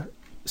criteria,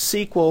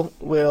 SQL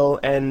will,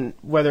 and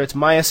whether it's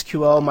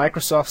MySQL,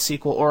 Microsoft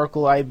SQL,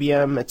 Oracle,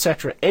 IBM,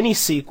 etc., any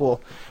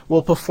SQL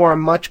will perform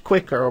much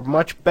quicker or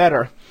much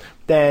better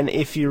than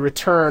if you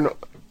return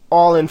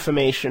all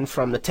information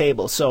from the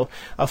table. So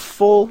a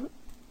full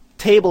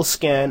table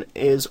scan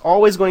is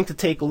always going to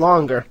take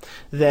longer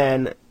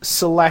than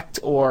select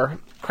or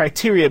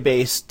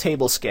criteria-based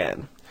table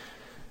scan.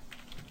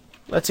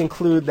 Let's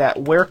include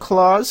that where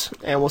clause,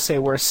 and we'll say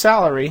where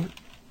salary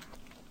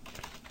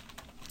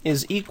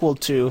is equal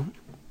to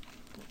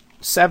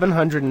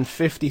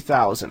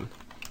 750,000.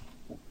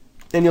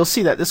 And you'll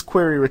see that this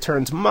query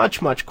returns much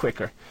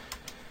quicker.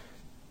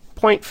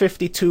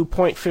 0.52,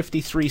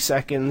 0.53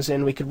 seconds,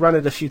 and we could run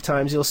it a few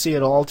times. You'll see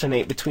it'll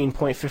alternate between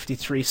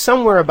 0.53,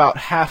 somewhere about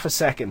half a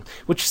second,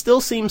 which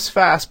still seems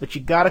fast, but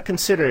you gotta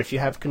consider if you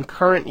have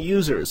concurrent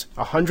users,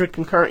 100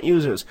 concurrent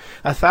users,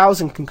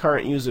 1,000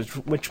 concurrent users,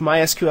 which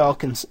MySQL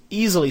can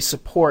easily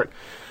support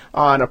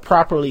on a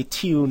properly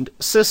tuned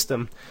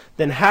system,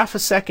 then half a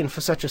second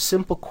for such a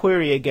simple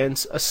query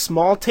against a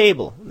small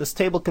table. This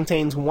table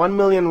contains 1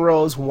 million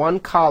rows,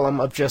 1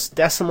 column of just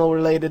decimal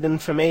related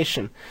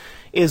information,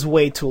 is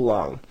way too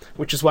long,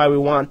 which is why we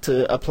want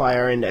to apply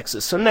our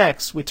indexes. So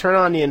next, we turn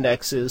on the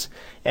indexes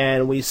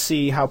and we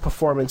see how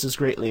performance is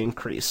greatly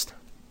increased.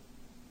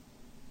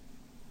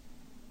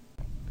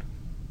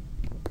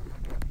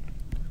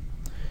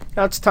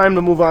 Now it's time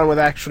to move on with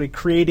actually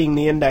creating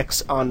the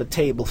index on the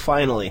table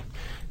finally.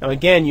 Now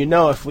again, you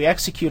know, if we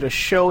execute a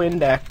show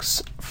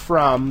index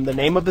from the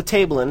name of the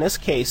table, in this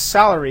case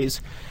salaries,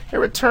 it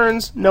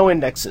returns no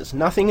indexes.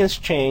 Nothing has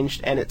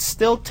changed, and it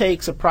still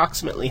takes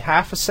approximately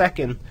half a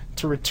second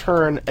to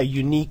return a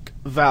unique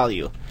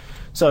value.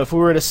 So if we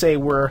were to say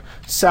we're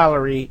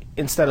salary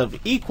instead of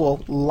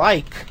equal,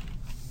 like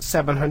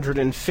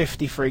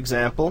 750 for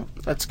example,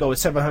 let's go with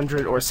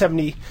 700 or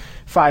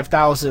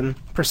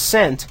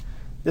 75,000%,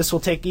 this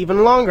will take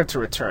even longer to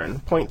return,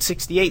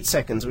 0.68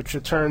 seconds, which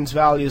returns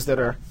values that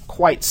are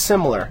quite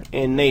similar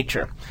in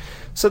nature.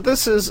 So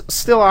this is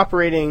still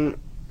operating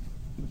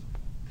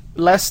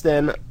less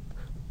than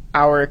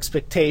our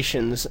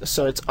expectations,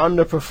 so it's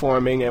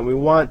underperforming, and we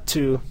want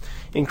to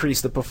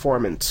increase the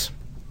performance.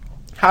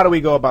 How do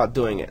we go about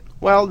doing it?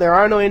 Well, there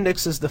are no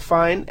indexes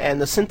defined, and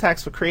the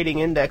syntax for creating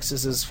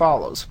indexes is as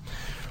follows.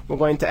 We're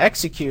going to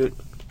execute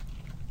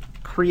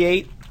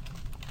create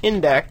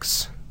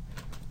index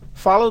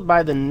followed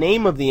by the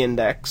name of the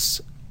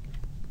index.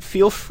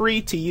 Feel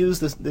free to use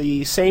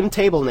the same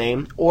table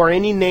name or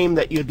any name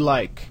that you'd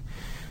like.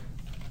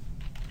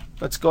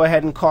 Let's go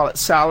ahead and call it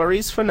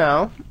salaries for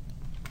now,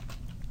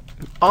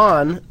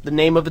 on the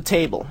name of the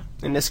table.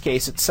 In this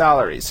case, it's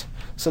salaries.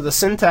 So the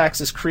syntax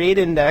is create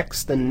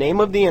index, the name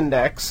of the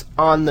index,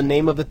 on the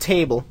name of the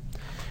table,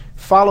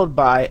 followed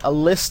by a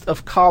list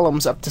of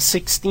columns up to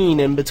 16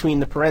 in between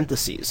the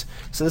parentheses.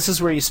 So this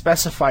is where you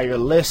specify your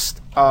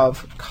list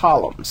of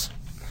columns.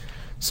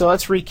 So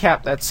let's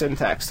recap that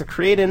syntax. To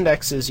create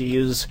indexes, you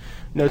use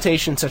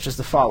notation such as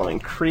the following: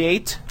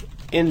 create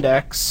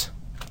index,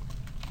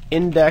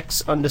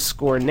 index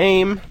underscore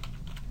name,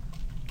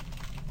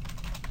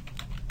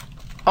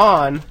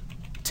 on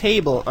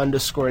table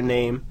underscore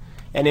name,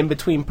 and in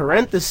between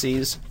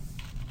parentheses,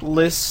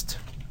 list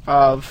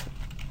of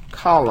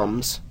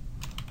columns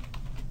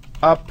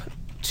up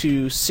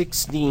to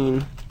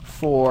 16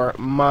 for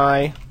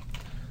my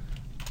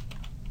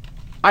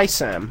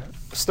ISAM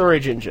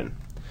storage engine.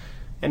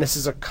 And this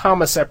is a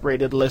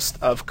comma-separated list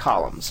of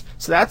columns.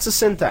 So that's the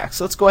syntax.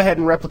 Let's go ahead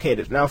and replicate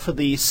it. Now for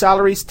the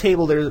salaries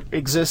table, there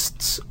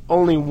exists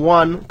only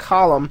one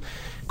column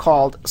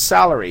called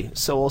salary.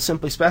 So we'll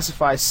simply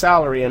specify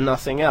salary and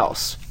nothing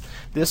else.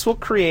 This will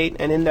create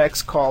an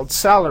index called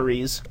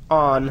salaries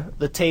on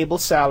the table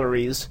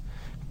salaries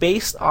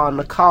based on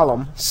the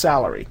column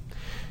salary.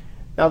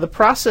 Now the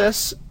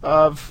process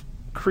of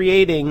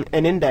creating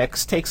an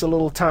index takes a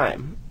little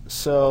time.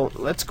 So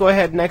let's go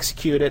ahead and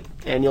execute it,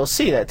 and you'll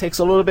see that it takes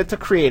a little bit to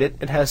create it.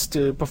 It has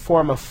to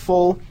perform a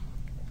full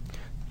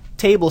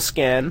table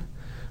scan,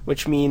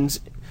 which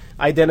means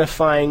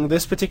identifying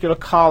this particular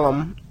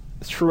column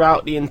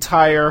throughout the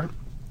entire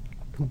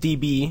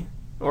DB,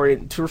 or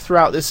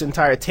throughout this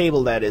entire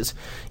table, that is.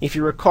 If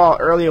you recall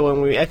earlier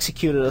when we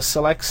executed a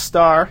select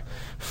star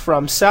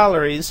from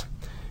salaries,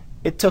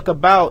 it took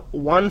about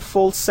 1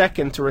 full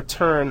second to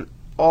return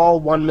all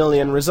 1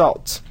 million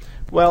results.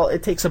 Well,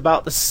 it takes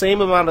about the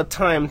same amount of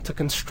time to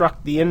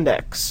construct the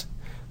index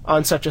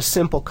on such a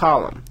simple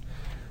column.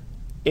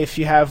 If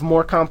you have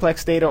more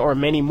complex data or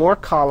many more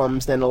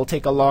columns, then it'll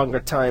take a longer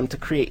time to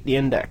create the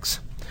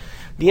index.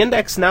 The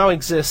index now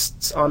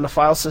exists on the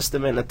file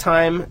system, and the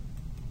time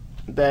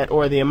that,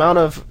 or the amount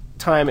of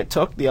time it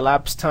took, the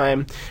elapsed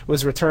time,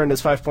 was returned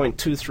as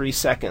 5.23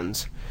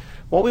 seconds.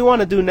 What we want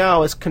to do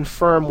now is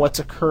confirm what's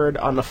occurred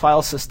on the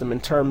file system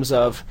in terms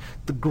of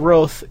the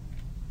growth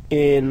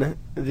in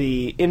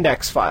the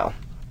index file.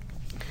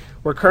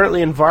 We're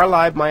currently in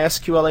varlib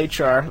mysql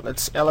hr,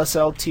 that's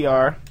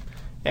lsltr,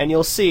 and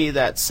you'll see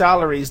that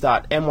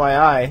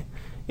salaries.myi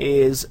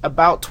is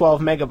about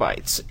 12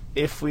 megabytes.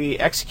 If we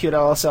execute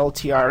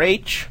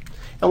lsltrh,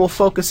 and we'll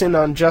focus in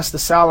on just the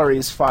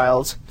salaries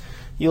files,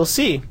 you'll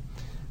see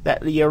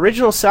that the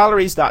original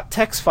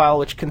salaries.txt file,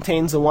 which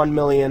contains the 1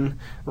 million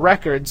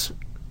records,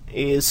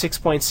 is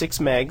 6.6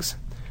 megs.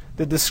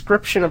 The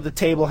description of the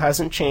table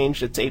hasn't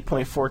changed, it's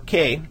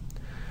 8.4K.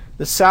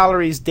 The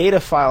salaries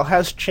data file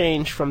has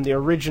changed from the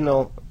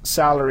original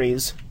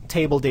salaries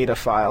table data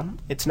file.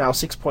 It's now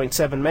 6.7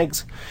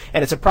 megs,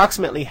 and it's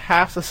approximately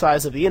half the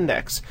size of the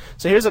index.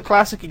 So here's a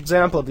classic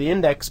example of the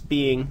index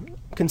being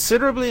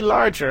considerably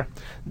larger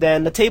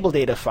than the table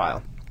data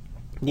file.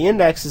 The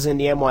index is in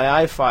the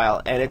MYI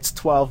file, and it's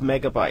 12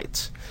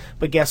 megabytes.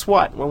 But guess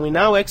what? When we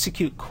now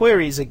execute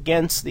queries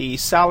against the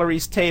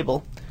salaries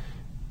table,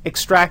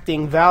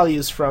 extracting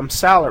values from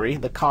salary,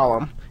 the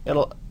column,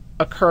 it'll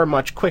occur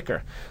much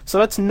quicker. So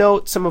let's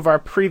note some of our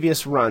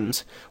previous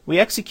runs. We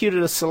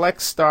executed a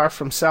select star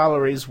from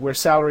salaries where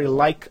salary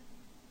like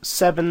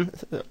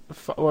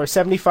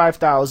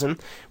 75,000.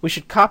 We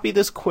should copy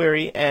this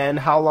query and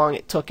how long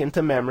it took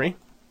into memory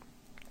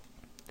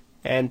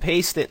and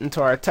paste it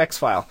into our text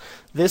file.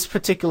 This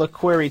particular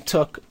query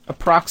took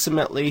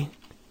approximately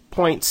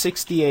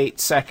 0.68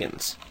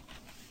 seconds.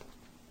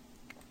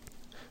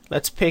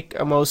 Let's pick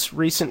a most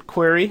recent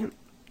query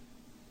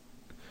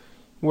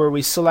where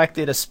we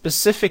selected a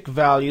specific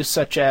value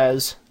such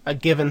as a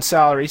given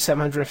salary,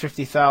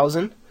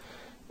 750,000,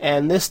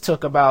 and this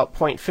took about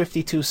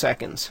 0.52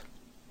 seconds.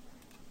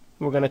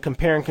 We're going to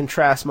compare and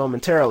contrast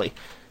momentarily.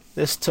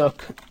 This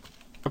took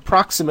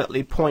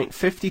approximately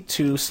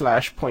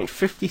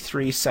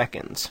 0.52/0.53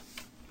 seconds.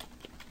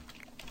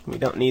 We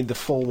don't need the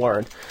full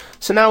word.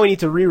 So now we need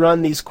to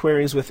rerun these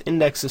queries with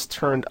indexes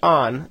turned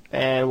on,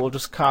 and we'll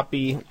just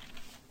copy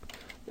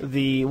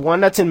the one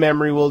that's in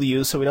memory we'll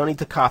use, so we don't need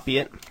to copy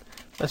it.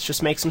 Let's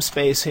just make some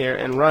space here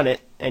and run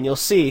it, and you'll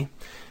see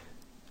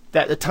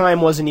that the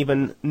time wasn't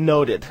even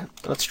noted.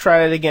 Let's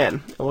try it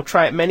again, and we'll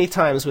try it many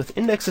times. With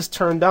indexes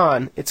turned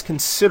on, it's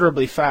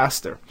considerably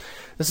faster.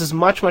 This is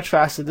much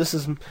faster. This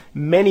is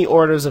many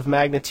orders of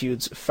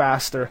magnitudes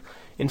faster.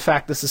 In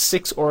fact, this is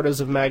 6 orders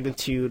of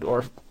magnitude,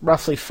 or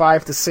roughly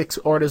 5 to 6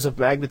 orders of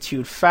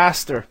magnitude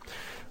faster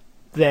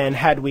than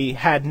had we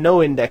had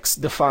no index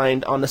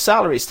defined on the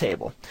salaries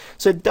table.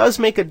 So it does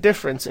make a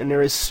difference, and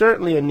there is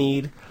certainly a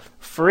need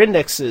for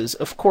indexes,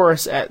 of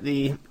course, at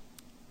the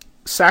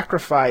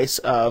sacrifice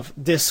of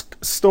disk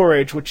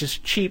storage, which is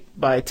cheap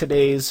by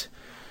today's,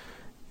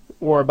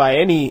 or by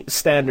any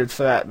standard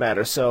for that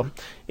matter. So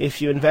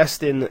if you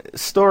invest in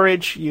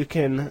storage, you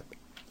can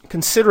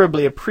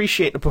considerably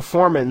appreciate the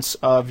performance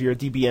of your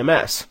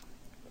DBMS.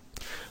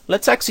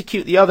 Let's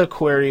execute the other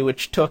query,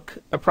 which took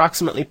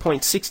approximately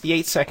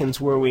 0.68 seconds,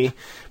 where we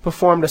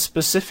performed a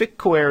specific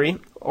query,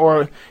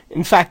 or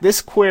in fact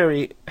this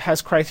query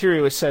has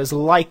criteria which says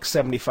like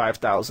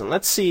 75,000.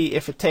 Let's see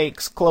if it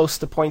takes close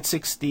to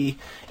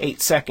 0.68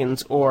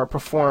 seconds or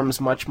performs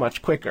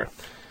much quicker.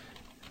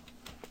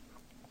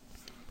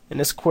 And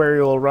this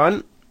query will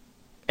run,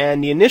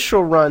 and the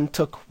initial run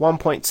took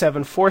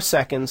 1.74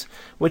 seconds,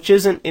 which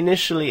isn't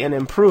initially an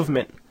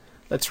improvement.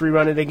 Let's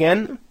rerun it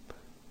again.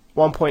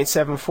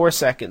 1.74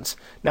 seconds.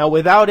 Now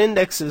without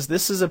indexes,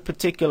 this is a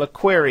particular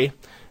query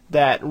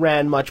that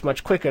ran much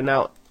quicker.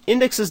 Now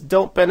indexes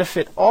don't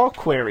benefit all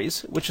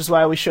queries, which is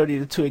why we showed you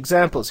the 2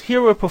 examples.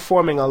 Here we're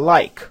performing a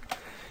like,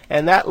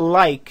 and that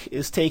like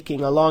is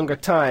taking a longer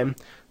time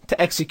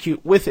to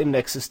execute with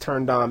indexes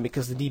turned on,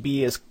 because the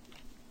DB is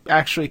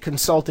actually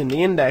consulting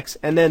the index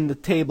and then the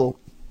table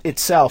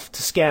itself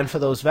to scan for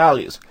those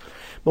values.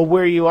 But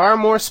where you are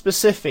more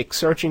specific,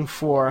 searching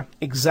for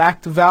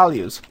exact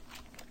values,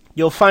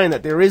 you'll find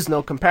that there is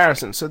no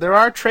comparison. So there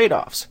are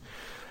trade-offs.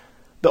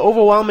 The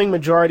overwhelming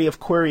majority of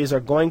queries are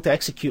going to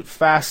execute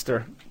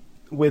faster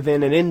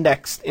within an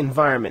indexed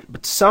environment,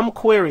 but some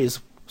queries,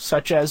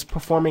 such as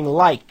performing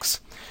likes,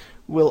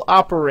 will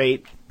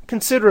operate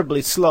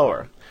considerably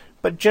slower.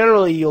 But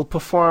generally, you'll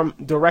perform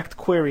direct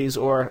queries,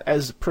 or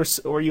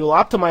you'll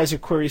optimize your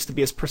queries to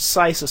be as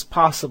precise as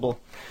possible,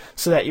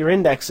 so that your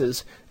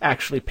indexes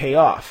actually pay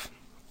off.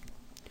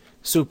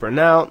 Super.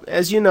 Now,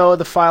 as you know,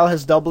 the file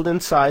has doubled in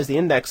size, the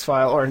index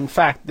file, or in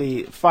fact,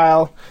 the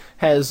file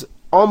has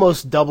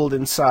almost doubled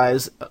in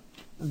size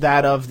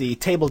that of the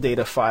table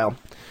data file.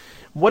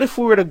 What if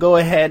we were to go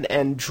ahead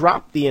and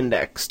drop the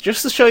index,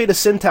 just to show you the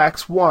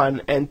syntax,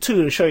 1, and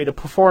 2, to show you the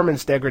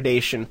performance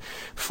degradation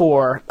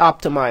for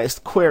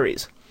optimized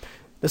queries?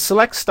 The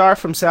select star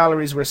from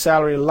salaries where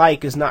salary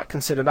like is not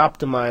considered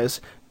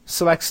optimized.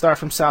 Select star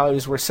from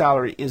salaries where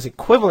salary is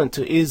equivalent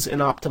to is an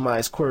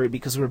optimized query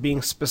because we're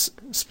being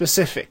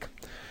specific.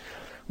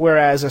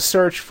 Whereas a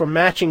search for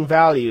matching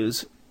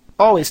values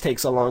always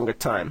takes a longer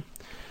time.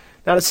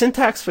 Now the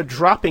syntax for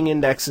dropping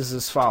indexes is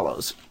as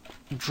follows.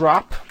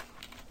 Drop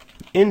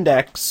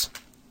index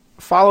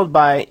followed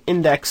by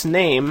index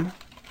name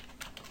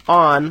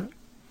on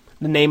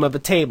the name of a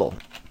table.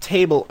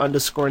 Table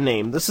underscore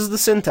name. This is the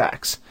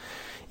syntax.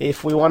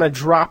 If we want to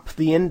drop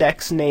the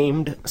index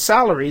named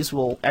salaries,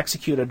 we'll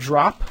execute a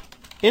drop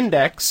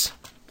index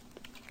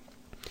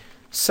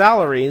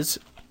salaries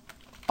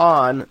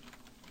on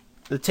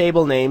the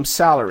table name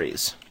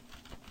salaries.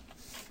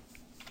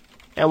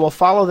 And we'll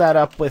follow that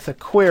up with a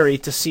query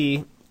to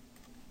see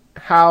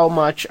how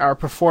much our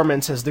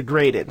performance has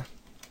degraded.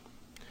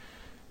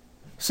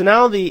 So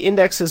now the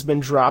index has been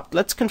dropped.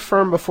 Let's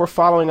confirm before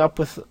following up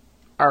with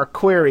our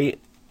query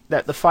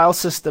that the file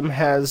system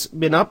has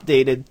been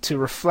updated to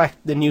reflect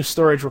the new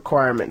storage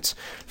requirements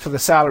for the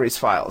salaries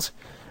files.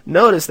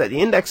 Notice that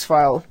the index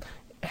file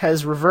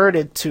has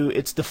reverted to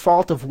its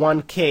default of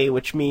 1K,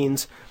 which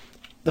means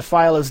the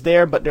file is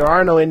there but there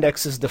are no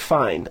indexes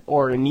defined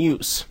or in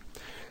use.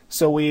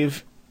 So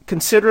we've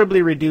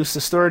considerably reduced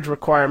the storage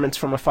requirements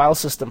from a file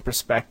system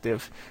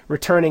perspective,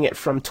 returning it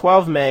from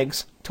 12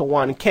 megs to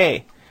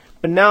 1K.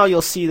 But now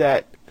you'll see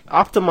that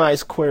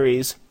optimized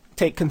queries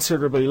take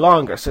considerably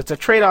longer. So it's a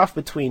trade-off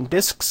between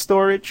disk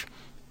storage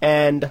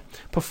and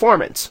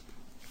performance.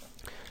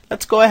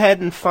 Let's go ahead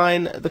and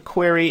find the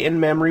query in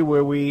memory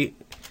where we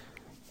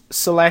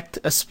select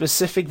a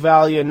specific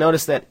value and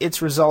notice that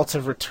its results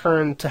have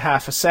returned to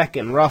half a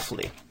second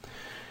roughly.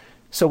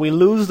 So we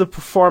lose the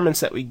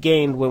performance that we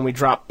gained when we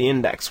dropped the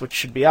index, which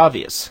should be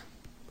obvious.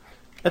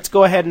 Let's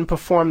go ahead and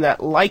perform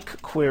that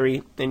like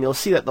query, and you'll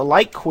see that the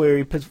like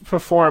query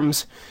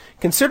performs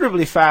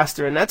considerably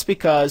faster, and that's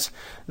because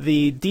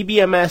the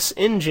DBMS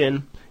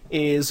engine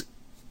is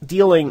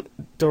dealing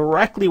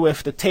directly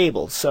with the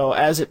table. So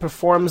as it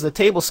performs the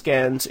table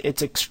scans,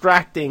 it's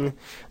extracting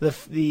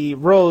the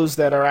rows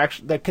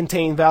that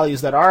contain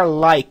values that are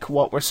like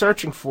what we're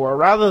searching for,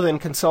 rather than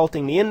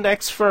consulting the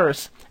index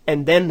first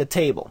and then the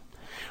table.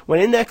 When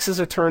indexes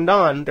are turned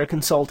on, they're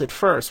consulted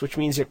first, which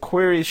means your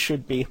queries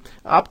should be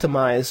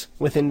optimized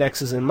with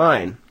indexes in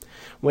mind.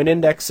 When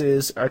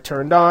indexes are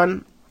turned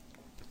on,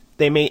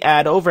 they may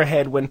add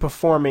overhead when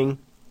performing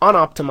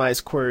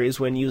unoptimized queries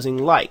when using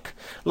like.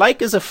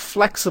 Like is a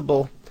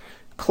flexible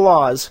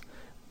clause,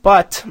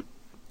 but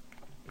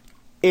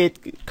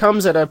it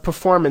comes at a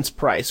performance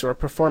price or a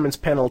performance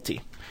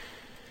penalty.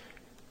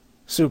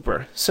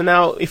 Super. So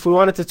now if we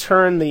wanted to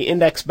turn the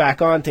index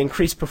back on to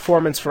increase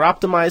performance for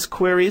optimized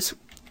queries,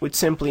 we'd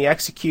simply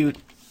execute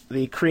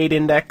the create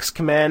index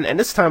command, and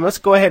this time let's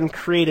go ahead and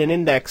create an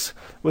index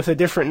with a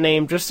different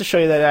name just to show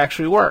you that it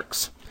actually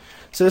works.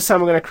 So this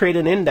time we're going to create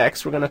an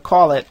index. We're going to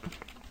call it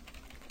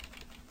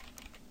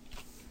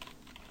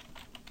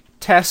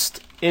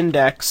test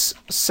index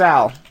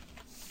sal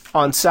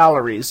on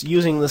salaries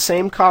using the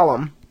same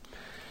column,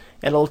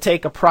 and it'll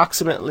take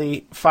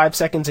approximately 5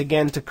 seconds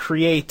again to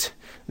create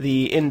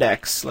the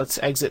index. Let's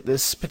exit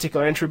this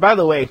particular entry. By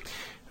the way,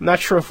 I'm not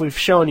sure if we've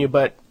shown you,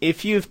 but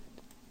if you've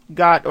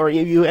got, or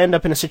you end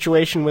up in a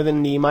situation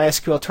within the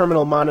MySQL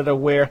terminal monitor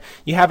where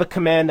you have a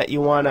command that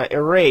you want to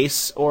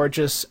erase or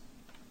just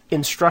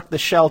instruct the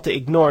shell to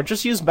ignore,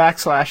 just use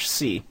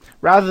 \C.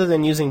 Rather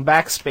than using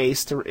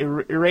backspace to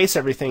erase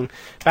everything,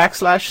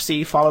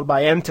 \C followed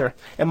by enter,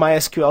 and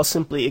MySQL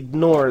simply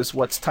ignores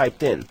what's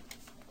typed in.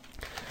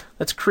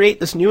 Let's create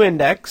this new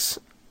index,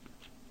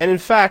 and in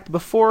fact,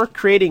 before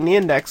creating the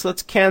index,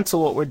 let's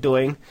cancel what we're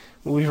doing.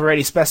 We've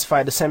already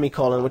specified the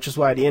semicolon, which is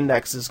why the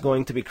index is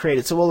going to be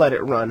created, so we'll let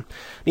it run.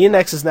 The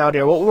index is now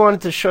there. What we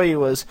wanted to show you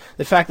was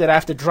the fact that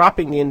after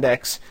dropping the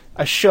index,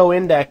 a show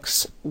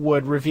index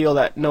would reveal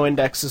that no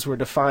indexes were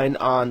defined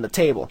on the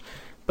table.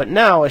 But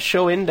now a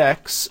show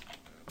index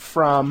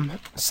from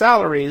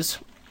salaries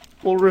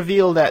will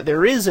reveal that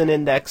there is an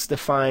index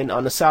defined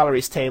on the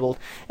salaries table,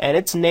 and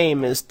its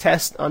name is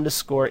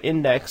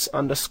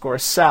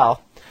test_index_sal,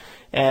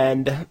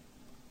 and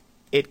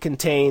it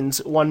contains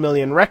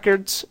 1,000,000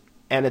 records,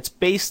 and it's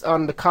based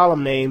on the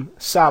column name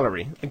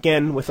salary,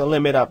 again with a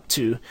limit up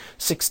to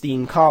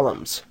 16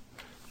 columns.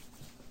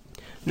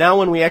 Now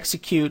when we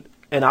execute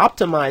an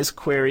optimized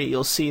query,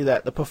 you'll see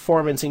that the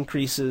performance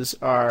increases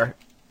are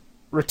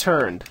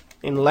returned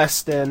in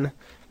less than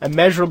a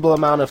measurable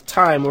amount of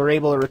time. We're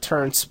able to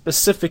return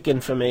specific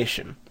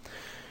information.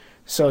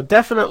 So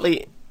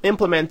definitely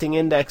implementing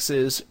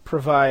indexes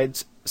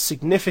provides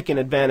significant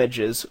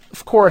advantages,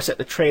 of course at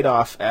the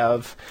trade-off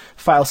of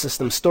file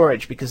system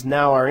storage, because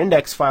now our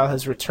index file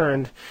has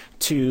returned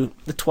to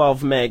the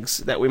 12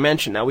 megs that we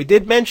mentioned. Now we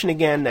did mention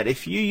again that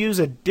if you use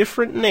a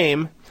different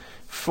name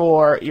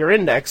for your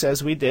index,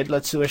 as we did,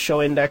 let's do a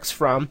show index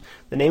from,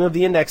 the name of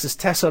the index is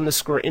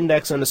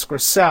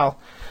test_index_cell,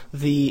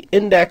 the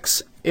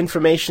index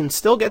information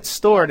still gets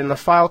stored in a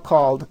file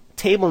called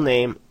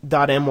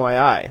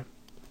tablename.myi.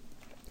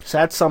 So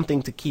that's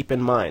something to keep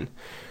in mind.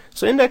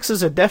 So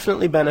indexes are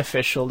definitely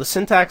beneficial. The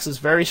syntax is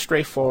very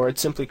straightforward.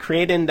 Simply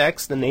create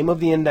index, the name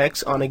of the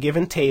index on a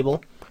given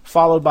table,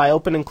 followed by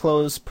open and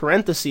close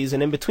parentheses,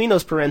 and in between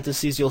those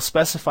parentheses you'll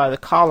specify the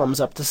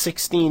columns up to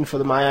 16 for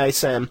the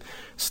MyISAM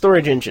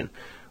storage engine.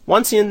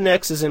 Once the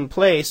index is in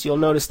place, you'll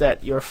notice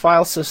that your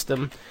file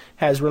system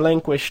has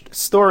relinquished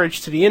storage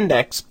to the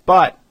index,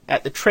 but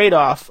at the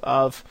trade-off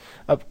of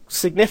a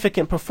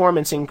significant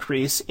performance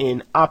increase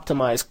in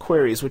optimized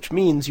queries, which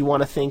means you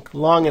want to think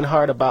long and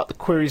hard about the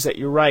queries that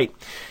you write.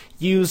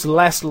 Use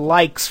less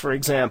likes, for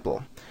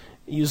example.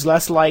 Use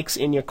less likes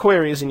in your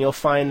queries and you'll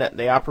find that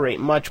they operate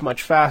much,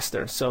 much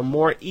faster. So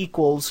more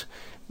equals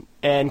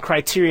and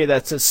criteria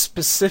that's as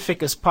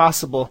specific as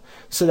possible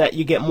so that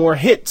you get more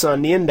hits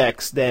on the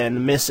index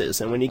than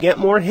misses. And when you get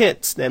more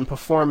hits, then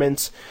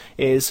performance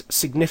is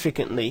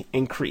significantly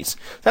increased.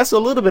 That's a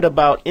little bit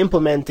about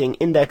implementing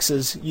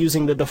indexes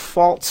using the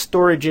default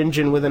storage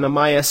engine within a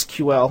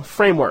MySQL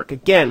framework.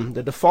 Again,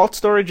 the default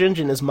storage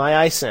engine is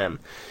MyISAM.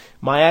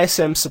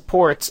 MyISAM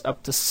supports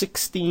up to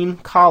 16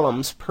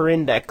 columns per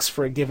index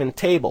for a given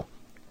table.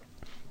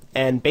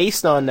 And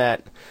based on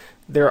that,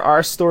 there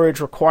are storage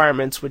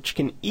requirements which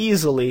can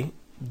easily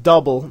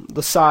double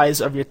the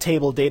size of your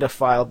table data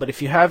file. But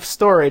if you have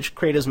storage,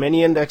 create as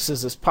many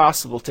indexes as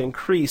possible to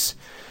increase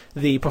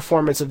the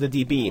performance of the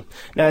DB.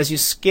 Now as you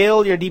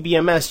scale your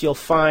DBMS, you'll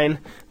find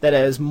that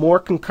as more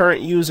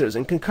concurrent users,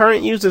 and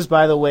concurrent users,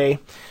 by the way,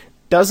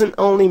 doesn't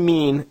only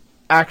mean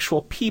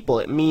actual people,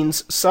 it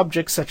means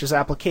subjects such as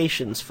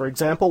applications. For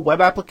example,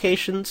 web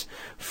applications,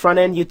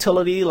 front-end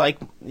utility like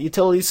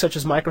utilities such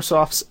as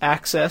Microsoft's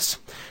Access,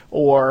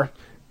 or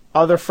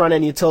other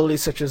front-end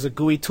utilities such as a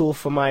GUI tool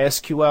for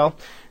MySQL.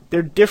 There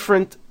are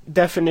different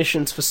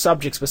definitions for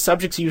subjects, but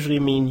subjects usually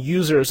mean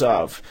users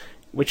of,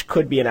 which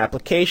could be an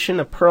application,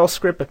 a Perl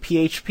script, a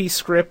PHP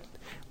script,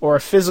 or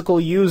a physical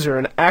user,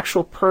 an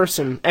actual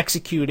person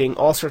executing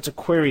all sorts of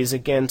queries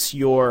against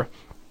your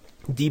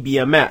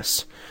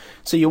DBMS.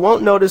 So you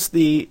won't notice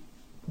the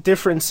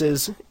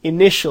differences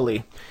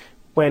initially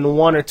when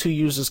one or two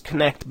users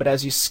connect, but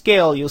as you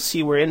scale, you'll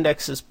see where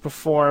indexes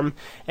perform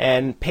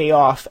and pay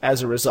off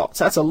as a result.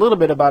 So that's a little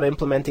bit about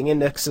implementing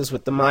indexes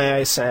with the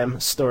MyISAM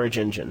storage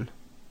engine.